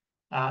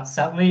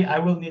 Sadly, I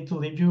will need to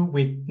leave you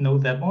with no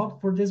demo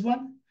for this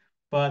one.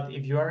 But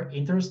if you are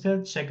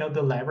interested, check out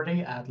the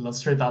library at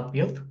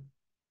lustre.build.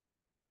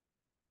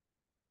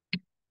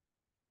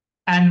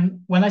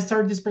 And when I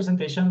started this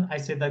presentation, I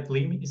said that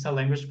Gleam is a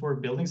language for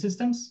building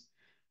systems.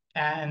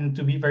 And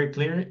to be very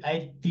clear,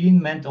 I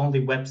didn't mean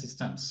only web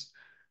systems.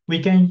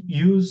 We can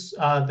use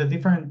the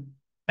different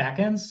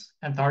backends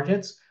and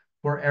targets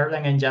for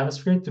Erlang and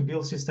JavaScript to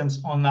build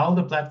systems on all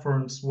the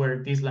platforms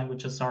where these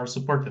languages are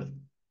supported.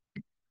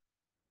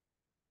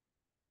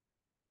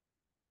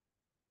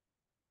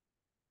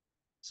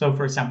 So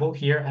for example,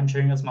 here I'm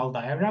showing a small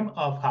diagram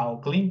of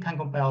how Gleam can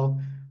compile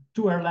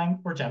to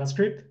Erlang or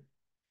JavaScript.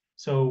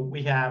 So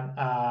we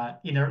have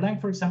in Erlang,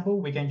 for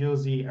example, we can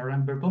use the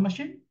Erlang virtual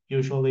machine,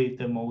 usually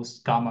the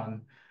most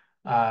common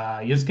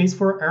use case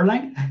for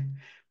Erlang.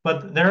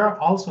 But there are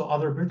also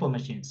other virtual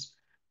machines.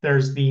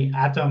 There's the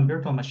Atom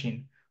virtual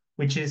machine,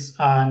 which is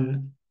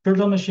a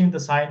virtual machine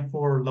designed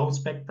for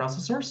low-spec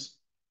processors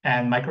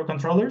and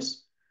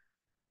microcontrollers.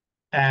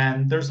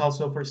 And there's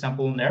also, for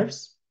example,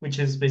 Nerves, which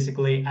is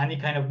basically any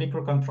kind of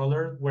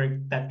microcontroller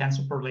that can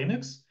support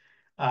Linux.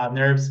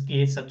 Nerves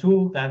is a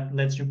tool that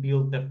lets you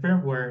build the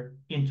firmware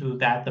into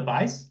that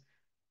device.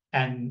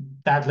 And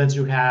that lets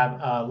you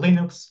have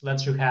Linux,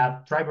 lets you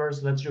have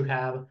drivers, lets you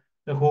have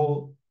the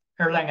whole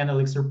Erlang and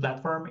Elixir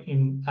platform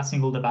in a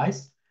single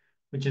device,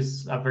 which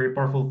is a very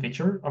powerful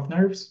feature of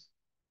Nerves.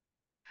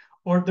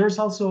 Or there's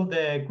also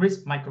the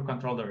Grisp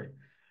microcontroller.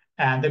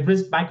 And the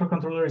Grisp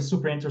microcontroller is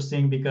super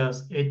interesting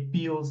because it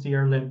builds the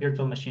Erlang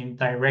virtual machine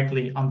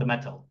directly on the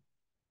metal.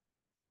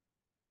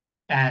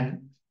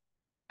 And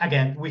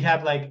again, we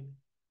have like,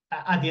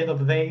 at the end of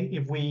the day,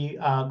 if we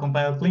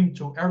compile Gleam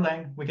to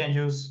Erlang, we can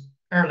use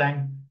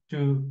Erlang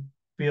to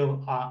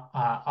build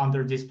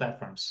under these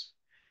platforms.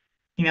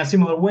 In a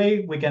similar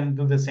way, we can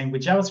do the same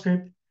with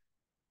JavaScript.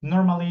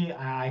 Normally,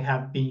 I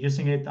have been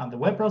using it on the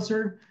web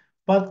browser,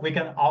 but we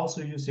can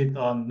also use it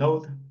on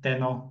Node,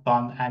 Deno,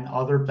 Thon, and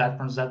other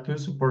platforms that do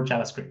support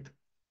JavaScript.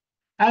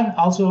 And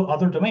also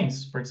other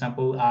domains. For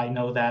example, I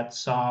know that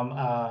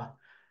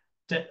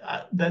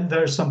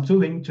there's some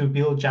tooling to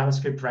build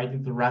JavaScript right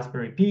into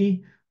Raspberry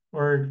Pi,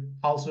 or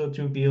also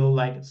to build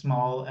like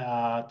small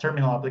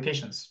terminal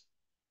applications.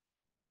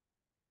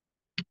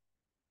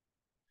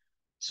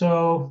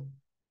 So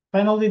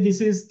finally,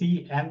 this is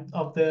the end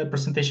of the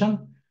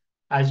presentation.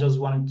 I just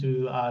wanted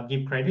to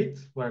give credit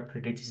where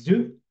credit is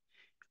due.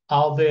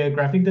 All the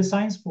graphic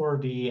designs for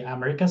the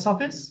Americas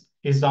office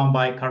is done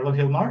by Carlo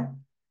Hilmar.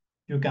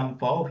 You can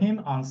follow him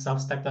on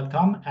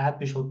substack.com at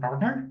visual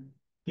partner.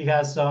 He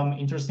has some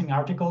interesting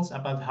articles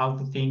about how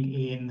to think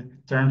in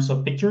terms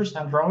of pictures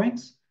and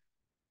drawings.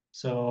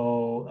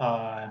 So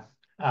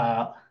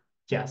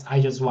yes,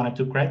 I just wanted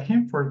to credit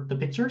him for the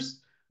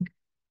pictures.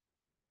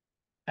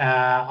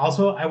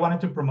 Also, I wanted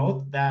to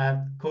promote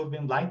that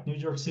CodeBeam Light New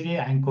York City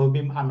and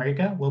CodeBeam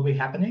America will be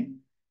happening.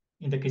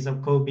 In the case of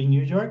CodeBeam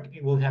New York,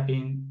 it will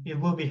happen. It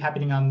will be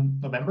happening on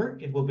November.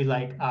 It will be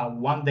like a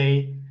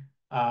one-day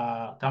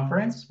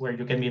conference where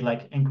you can meet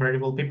like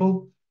incredible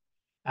people.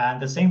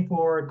 And the same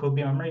for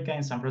CodeBeam America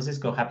in San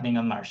Francisco happening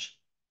on March.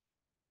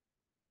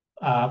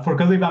 For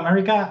CodeBeam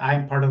America,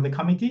 I'm part of the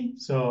committee,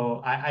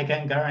 so I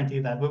can guarantee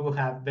that we will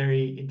have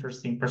very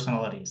interesting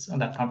personalities on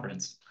that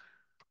conference.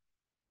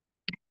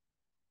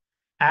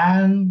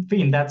 And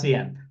Finn, that's the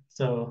end.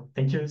 So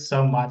thank you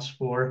so much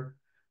for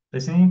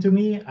listening to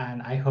me,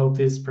 and I hope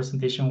this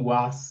presentation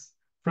was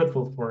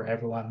fruitful for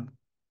everyone.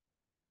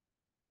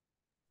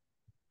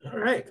 All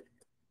right.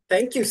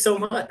 Thank you so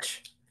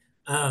much.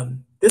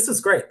 This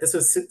was great. This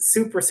was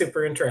super,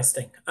 super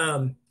interesting.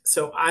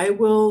 So I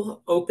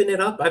will open it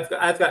up.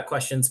 I've got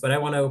questions, but I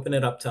want to open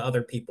it up to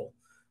other people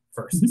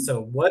first.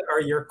 So what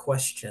are your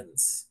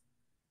questions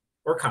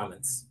or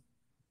comments?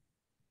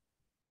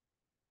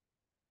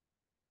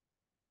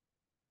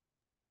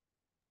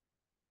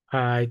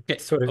 I I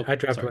dropped sorry,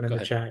 one in go the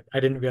ahead. chat. I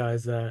didn't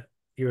realize that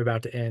you were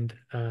about to end.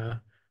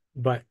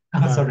 But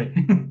Sorry.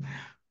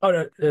 oh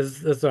no,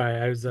 that's all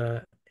right. I was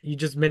you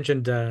just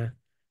mentioned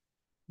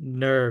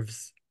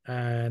nerves,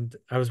 and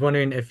I was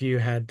wondering if you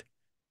had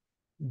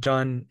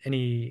done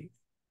any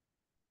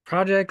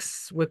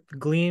projects with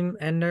Gleam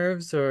and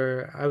nerves,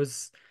 or I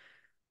was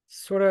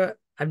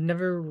I've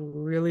never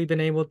really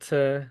been able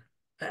to.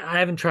 I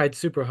haven't tried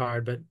super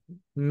hard, but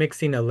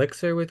mixing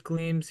Elixir with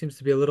Gleam seems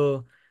to be a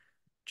little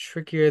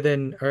trickier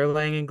than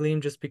Erlang and Gleam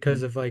just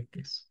because of like,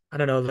 Yes. I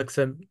don't know,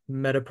 Elixir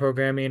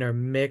metaprogramming or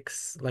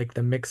mix, like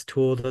the mix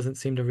tool doesn't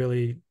seem to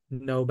really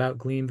know about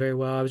Gleam very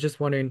well. I was just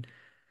wondering,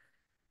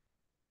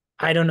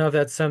 I don't know if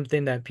that's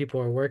something that people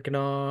are working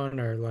on,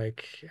 or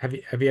like have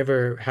you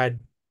ever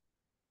had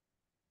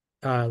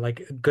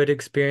like good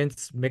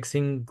experience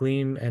mixing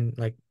Gleam and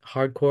like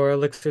hardcore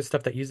Elixir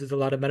stuff that uses a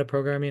lot of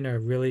metaprogramming or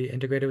really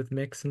integrated with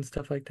mix and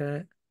stuff like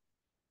that?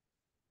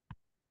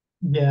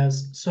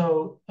 Yes,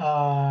 so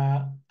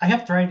I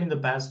have tried in the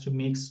past to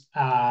mix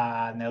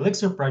an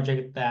Elixir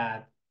project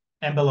that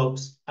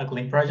envelopes a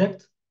Gleam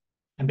project.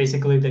 And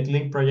basically the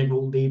Gleam project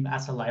will live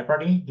as a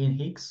library in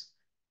Higgs.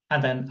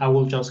 And then I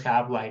will just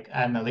have like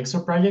an Elixir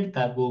project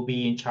that will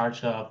be in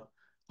charge of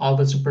all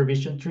the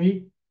supervision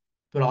tree.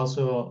 But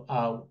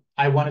also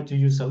I wanted to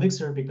use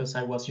Elixir because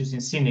I was using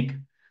Cynic.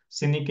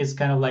 Cynic is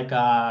kind of like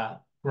a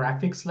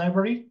graphics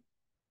library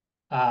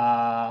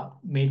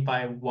made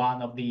by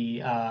one of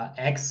the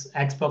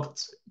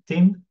Xbox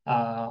team.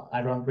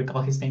 I don't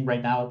recall his name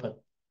right now,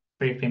 but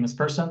very famous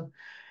person.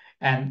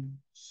 And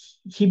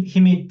he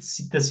made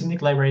the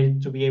Cynic library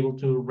to be able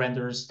to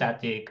render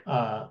static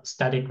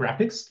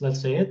graphics,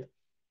 let's say it,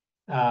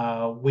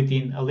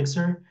 within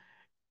Elixir.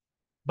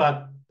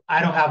 But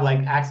I don't have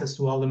like access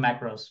to all the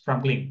macros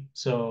from Gleam.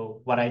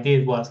 So what I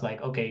did was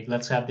like, okay,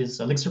 let's have this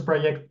Elixir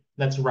project.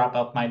 Let's wrap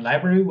up my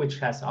library, which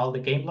has all the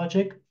game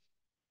logic.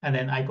 And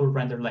then I could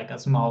render like a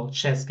small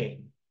chess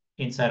game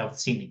inside of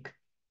Cynic.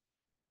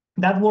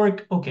 That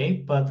worked okay,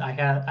 but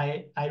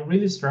I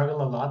really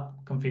struggle a lot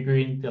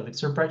configuring the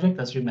Elixir project,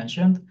 as you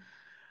mentioned.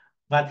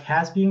 What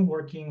has been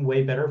working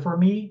way better for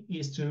me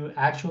is to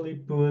actually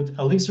put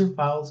Elixir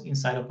files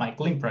inside of my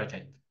Gleam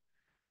project,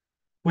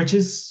 which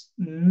is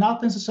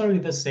not necessarily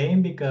the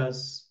same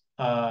because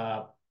you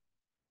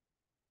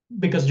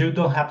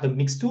don't have the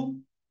mix tool.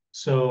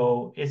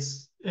 So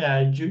it's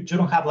you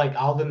don't have like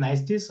all the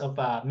niceties of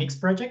a mix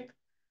project.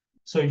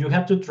 So you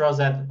have to trust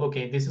that,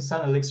 okay, this is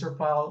an Elixir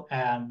file,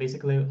 and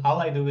basically all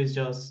I do is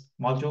just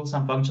modules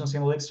and functions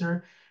in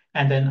Elixir,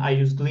 and then I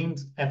use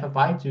Gleam's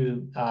FFI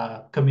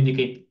to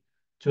communicate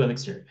to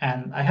Elixir.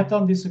 And I have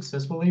done this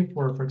successfully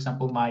for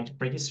example, my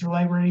register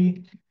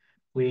library,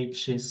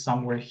 which is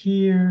somewhere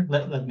here.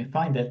 Let me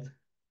find it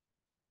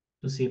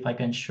to see if I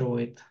can show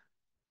it.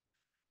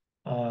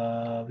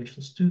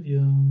 Visual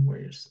Studio,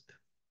 where is it?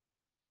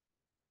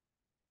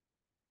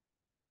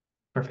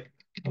 Perfect,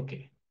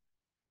 okay.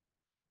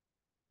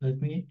 Let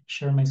me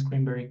share my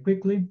screen very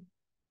quickly.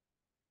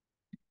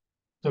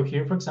 So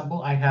here, for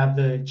example, I have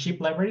the chip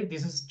library.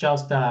 This is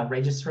just a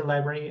register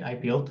library I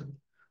built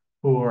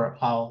for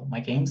all my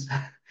games.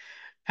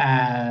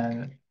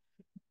 And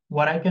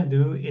what I can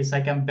do is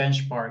I can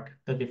benchmark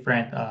the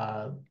different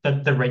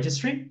the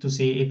registry to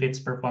see if it's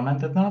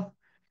performant enough.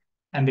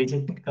 And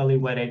basically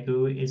what I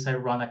do is I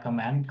run a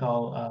command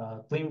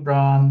called clean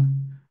run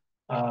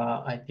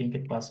I think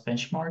it was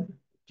benchmark.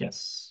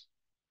 Yes.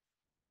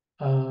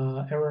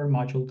 Error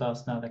module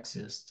does not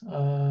exist.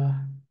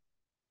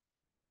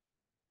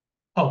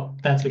 Oh,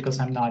 that's because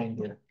I'm not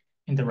in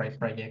the right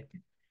project.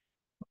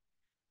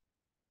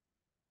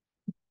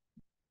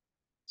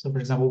 So for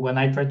example, when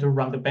I try to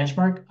run the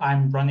benchmark,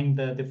 I'm running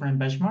the different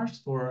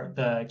benchmarks for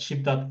the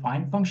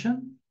chip.find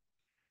function.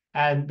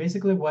 And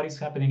basically what is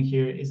happening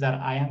here is that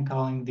I am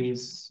calling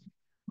this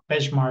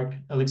benchmark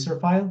elixir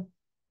file.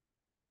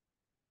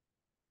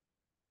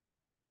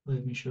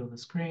 Let me show the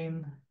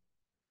screen.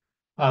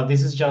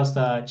 This is just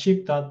a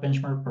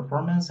chip.benchmark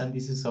performance, and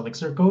this is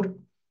elixir code.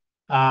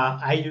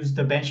 I use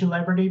the Benchy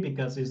library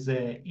because it's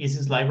the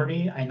easiest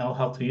library I know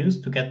how to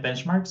use to get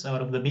benchmarks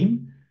out of the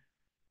Beam.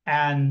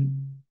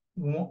 And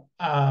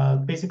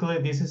basically,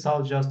 this is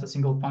all just a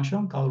single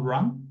function called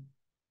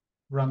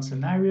run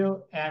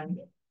scenario. And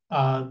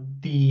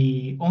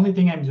the only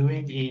thing I'm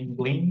doing in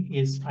Gleam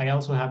is I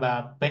also have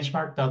a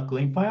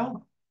benchmark.gleam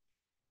file.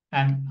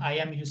 And I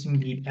am using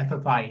the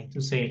FFI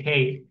to say,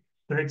 hey,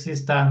 there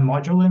exists a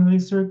module in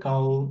Elixir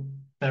called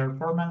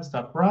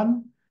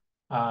performance.run,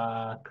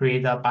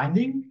 create a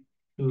binding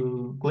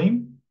to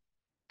Gleam,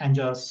 and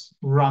just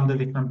run the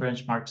different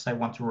benchmarks I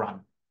want to run.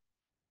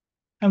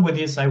 And with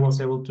this, I was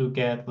able to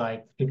get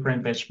like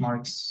different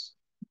benchmarks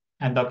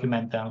and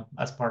document them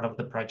as part of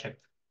the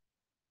project.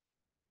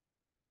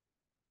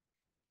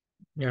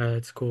 Yeah,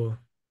 that's cool.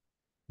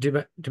 Do you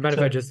mind if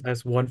I So just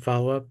ask one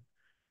follow-up?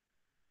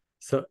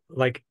 So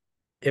like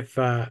if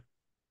I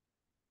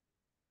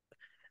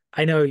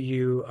know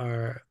you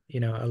are,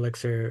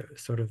 Elixir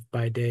sort of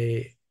by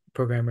day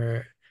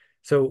programmer.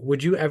 So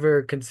would you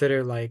ever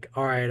consider like,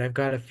 all right, I've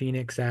got a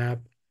Phoenix app,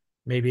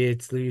 maybe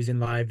it's using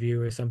live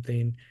view or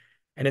something,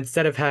 and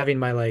instead of having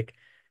my like,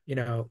 you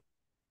know,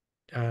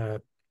 uh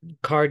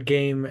card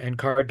game and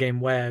card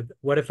game web,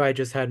 what if I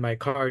just had my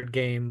card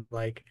game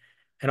like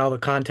and all the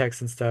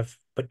context and stuff,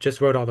 but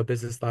just wrote all the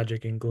business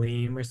logic in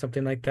Gleam or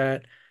something like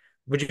that?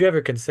 Would you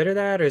ever consider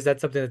that, or is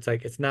that something that's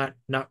like it's not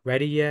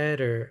ready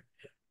yet, or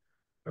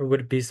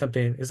would it be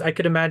something? Because I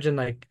could imagine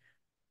like,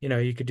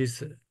 you could do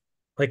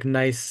like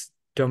nice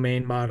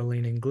domain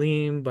modeling in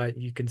Gleam, but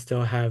you can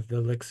still have the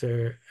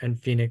Elixir and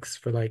Phoenix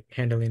for like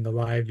handling the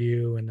live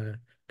view and the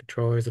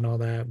controllers and all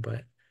that.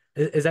 But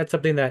is that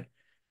something that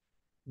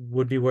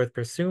would be worth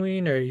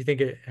pursuing, or you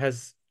think it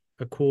has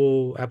a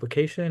cool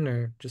application,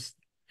 or just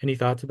any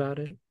thoughts about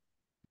it?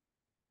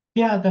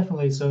 yeah,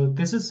 definitely. So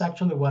this is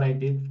actually what I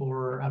did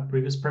for a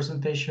previous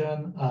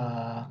presentation.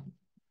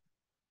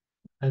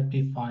 Let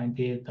me find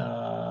it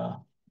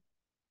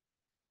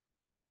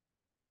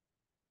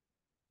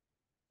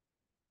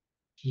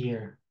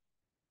here.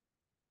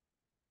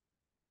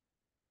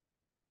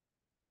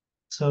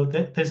 So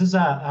this is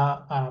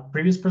a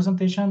previous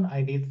presentation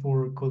I did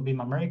for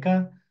Codebeam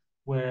America,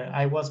 where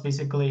I was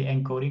basically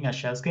encoding a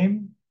chess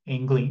game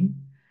in Gleam,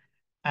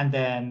 and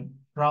then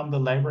from the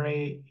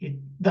library,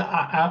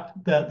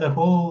 the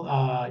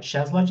whole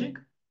chess logic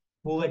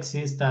will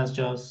exist as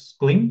just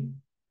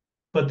Gleam.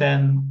 But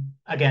then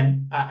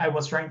again, I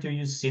was trying to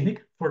use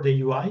Cynic for the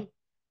UI,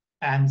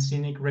 and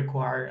Cynic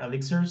require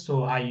Elixir,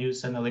 so I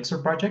use an Elixir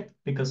project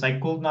because I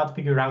could not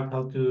figure out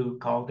how to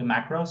call the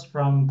macros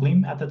from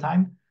Gleam at the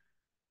time.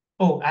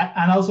 Oh,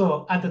 and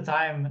also at the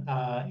time,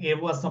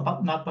 it was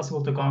not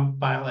possible to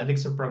compile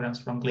Elixir programs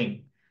from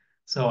Gleam.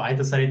 So I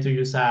decided to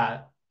use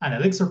an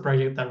Elixir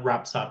project that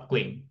wraps up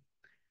Gleam.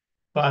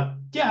 But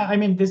yeah, I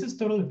mean, this is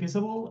totally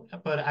feasible.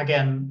 But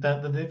again,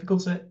 the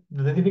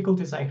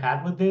difficulties I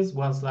had with this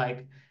was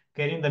like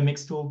getting the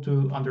mix tool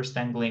to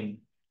understand Gleam.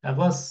 That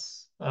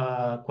was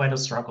quite a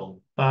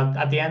struggle. But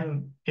at the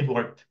end, it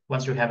worked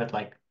once you have it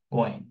like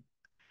going.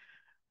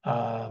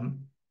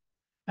 Um,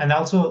 and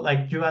also,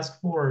 like you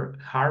asked for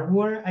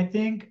hardware, I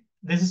think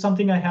this is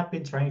something I have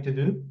been trying to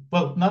do.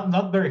 Well,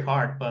 not very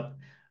hard, but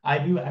I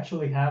do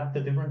actually have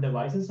the different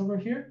devices over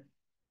here.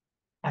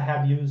 I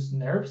have used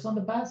nerves on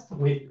the past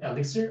with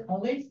Elixir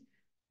only,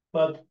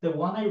 but the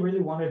one I really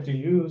wanted to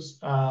use,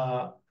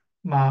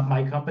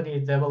 my company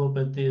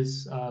developed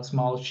this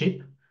small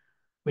chip,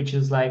 which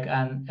is like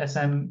an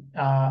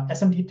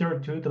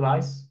SMT32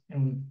 device,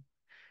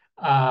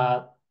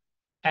 uh,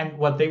 and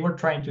what they were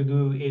trying to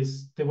do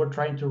is they were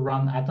trying to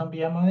run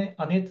AtomVM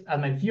on it.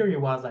 And my theory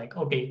was like,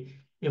 okay,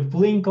 if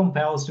Gleam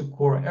compiles to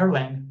core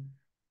Erlang,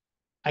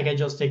 I can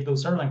just take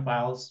those Erlang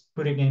files,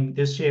 put it in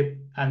this chip,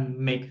 and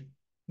make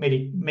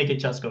it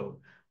just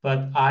go.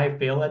 But I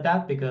failed at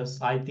that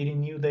because I didn't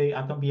knew the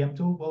AtomVM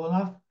tool well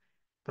enough.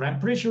 But I'm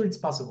pretty sure it's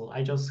possible.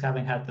 I just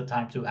haven't had the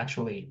time to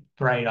actually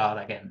try it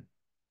out again.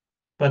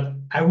 But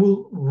I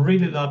would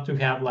really love to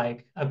have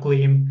like a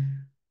Gleam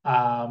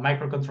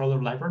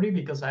microcontroller library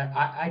because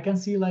I can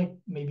see like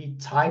maybe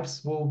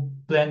types will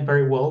blend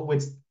very well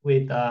with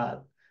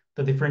the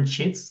different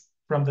sheets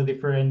from the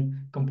different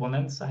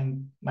components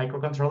and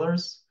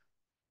microcontrollers.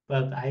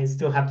 But I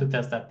still have to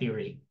test that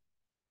theory.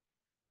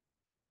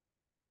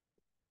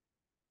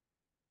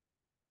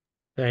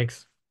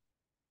 Thanks.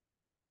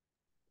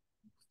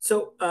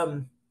 So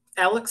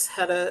Alex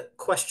had a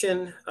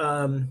question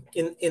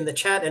in the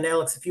chat, and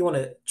Alex, if you want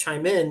to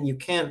chime in, you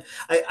can.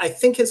 I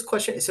think his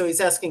question. So he's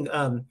asking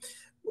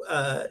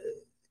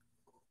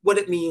what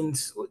it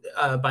means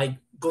by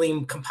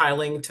Gleam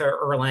compiling to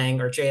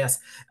Erlang or JS.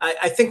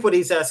 I think what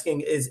he's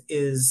asking is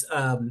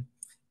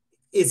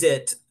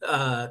it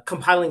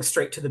compiling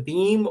straight to the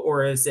beam,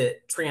 or is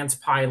it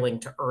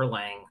transpiling to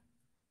Erlang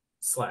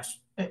slash?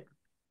 It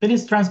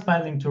is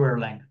transpiling to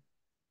Erlang,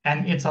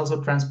 and it's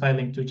also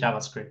transpiling to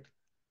JavaScript.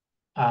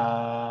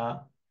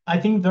 I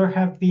think there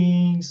have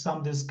been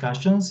some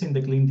discussions in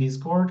the Gleam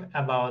Discord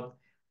about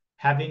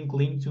having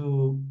Gleam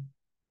to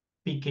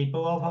be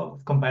capable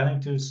of compiling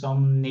to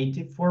some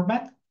native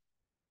format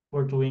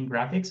for doing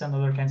graphics and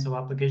other kinds of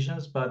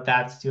applications, but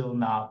that's still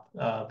not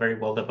very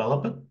well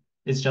developed.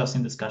 It's just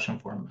in discussion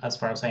form, as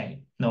far as I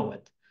know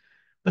it.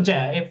 But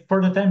yeah,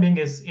 for the time being,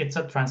 it's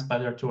a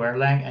transpiler to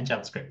Erlang and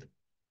JavaScript.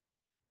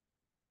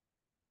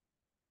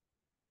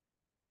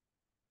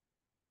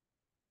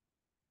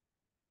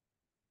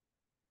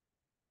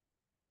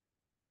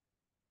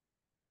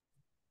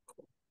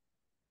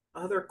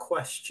 Other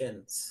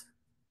questions?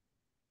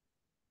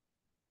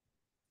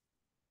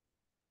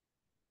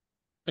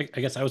 I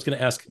guess I was going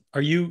to ask,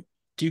 do you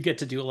get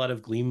to do a lot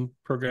of Gleam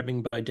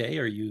programming by day?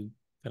 Or are you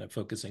kind of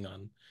focusing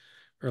on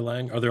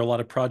Erlang? Are there a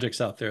lot of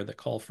projects out there that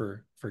call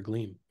for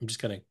Gleam? I'm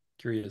just kind of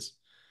curious.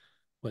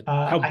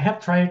 I have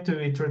tried to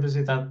introduce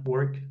it at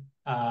work,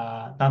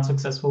 not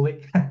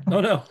successfully. Oh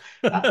no.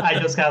 I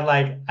just had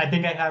I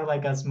think I had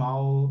like a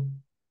small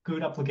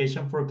good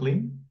application for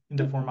Gleam in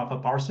the form of a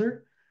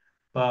parser,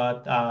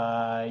 but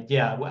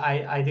yeah,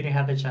 I didn't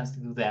have the chance to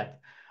do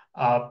that.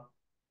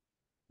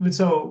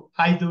 So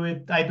I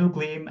do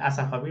Gleam as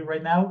a hobby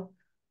right now.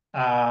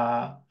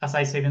 As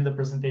I said in the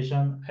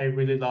presentation, I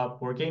really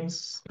love board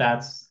games.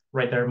 That's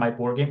right there, my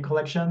board game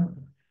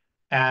collection.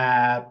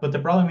 But the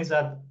problem is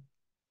that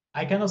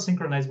I cannot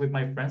synchronize with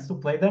my friends to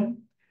play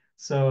them.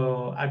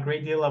 So a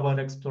great deal about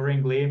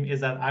exploring Gleam is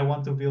that I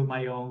want to build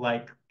my own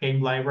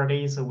game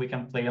library so we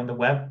can play on the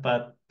web.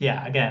 But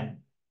yeah,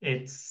 again,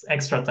 it's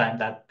extra time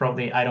that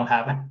probably I don't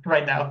have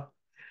right now.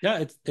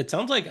 Yeah, it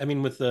sounds like, I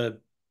mean, with the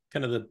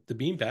kind of the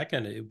Beam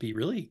backend, it would be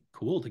really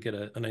cool to get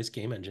a nice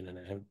game engine in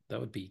it. That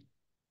would be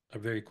a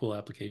very cool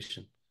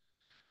application.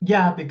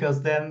 Yeah,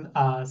 because then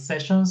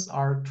sessions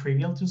are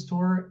trivial to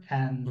store,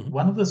 and Mhm.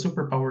 one of the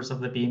superpowers of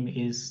the Beam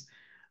is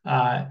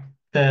uh,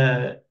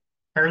 the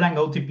Erlang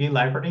OTP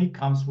library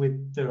comes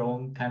with their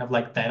own kind of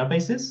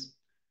databases.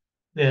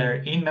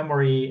 They're in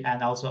memory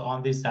and also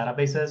on these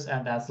databases,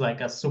 and that's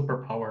like a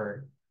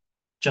superpower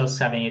just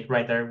having it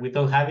right there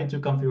without having to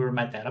configure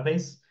my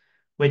database,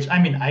 which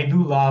I mean, I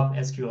do love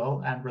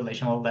SQL and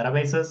relational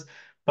databases,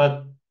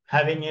 but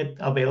having it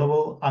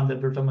available on the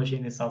virtual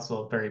machine is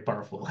also very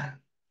powerful.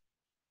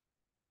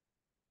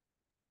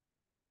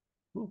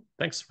 Ooh,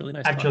 thanks. Really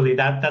nice talk. Actually,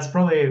 that's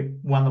probably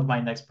one of my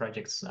next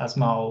projects, a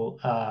small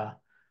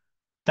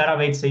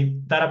database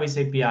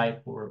API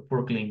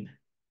for Gleam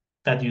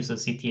that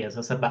uses CTS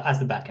as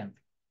the backend.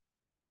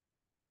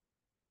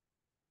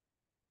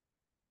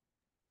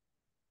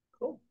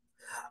 Cool.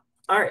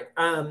 All right.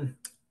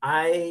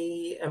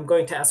 I am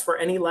going to ask for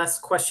any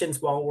last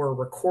questions while we're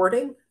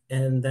recording,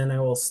 and then I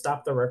will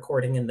stop the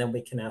recording, and then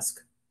we can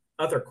ask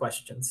other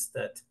questions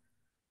that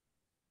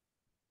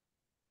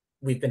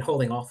we've been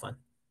holding off on.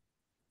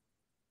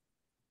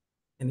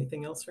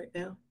 Anything else right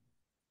now?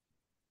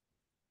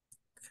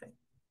 Okay.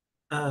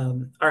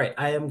 All right.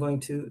 I am going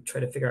to try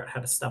to figure out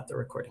how to stop the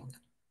recording.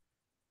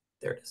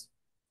 There it is.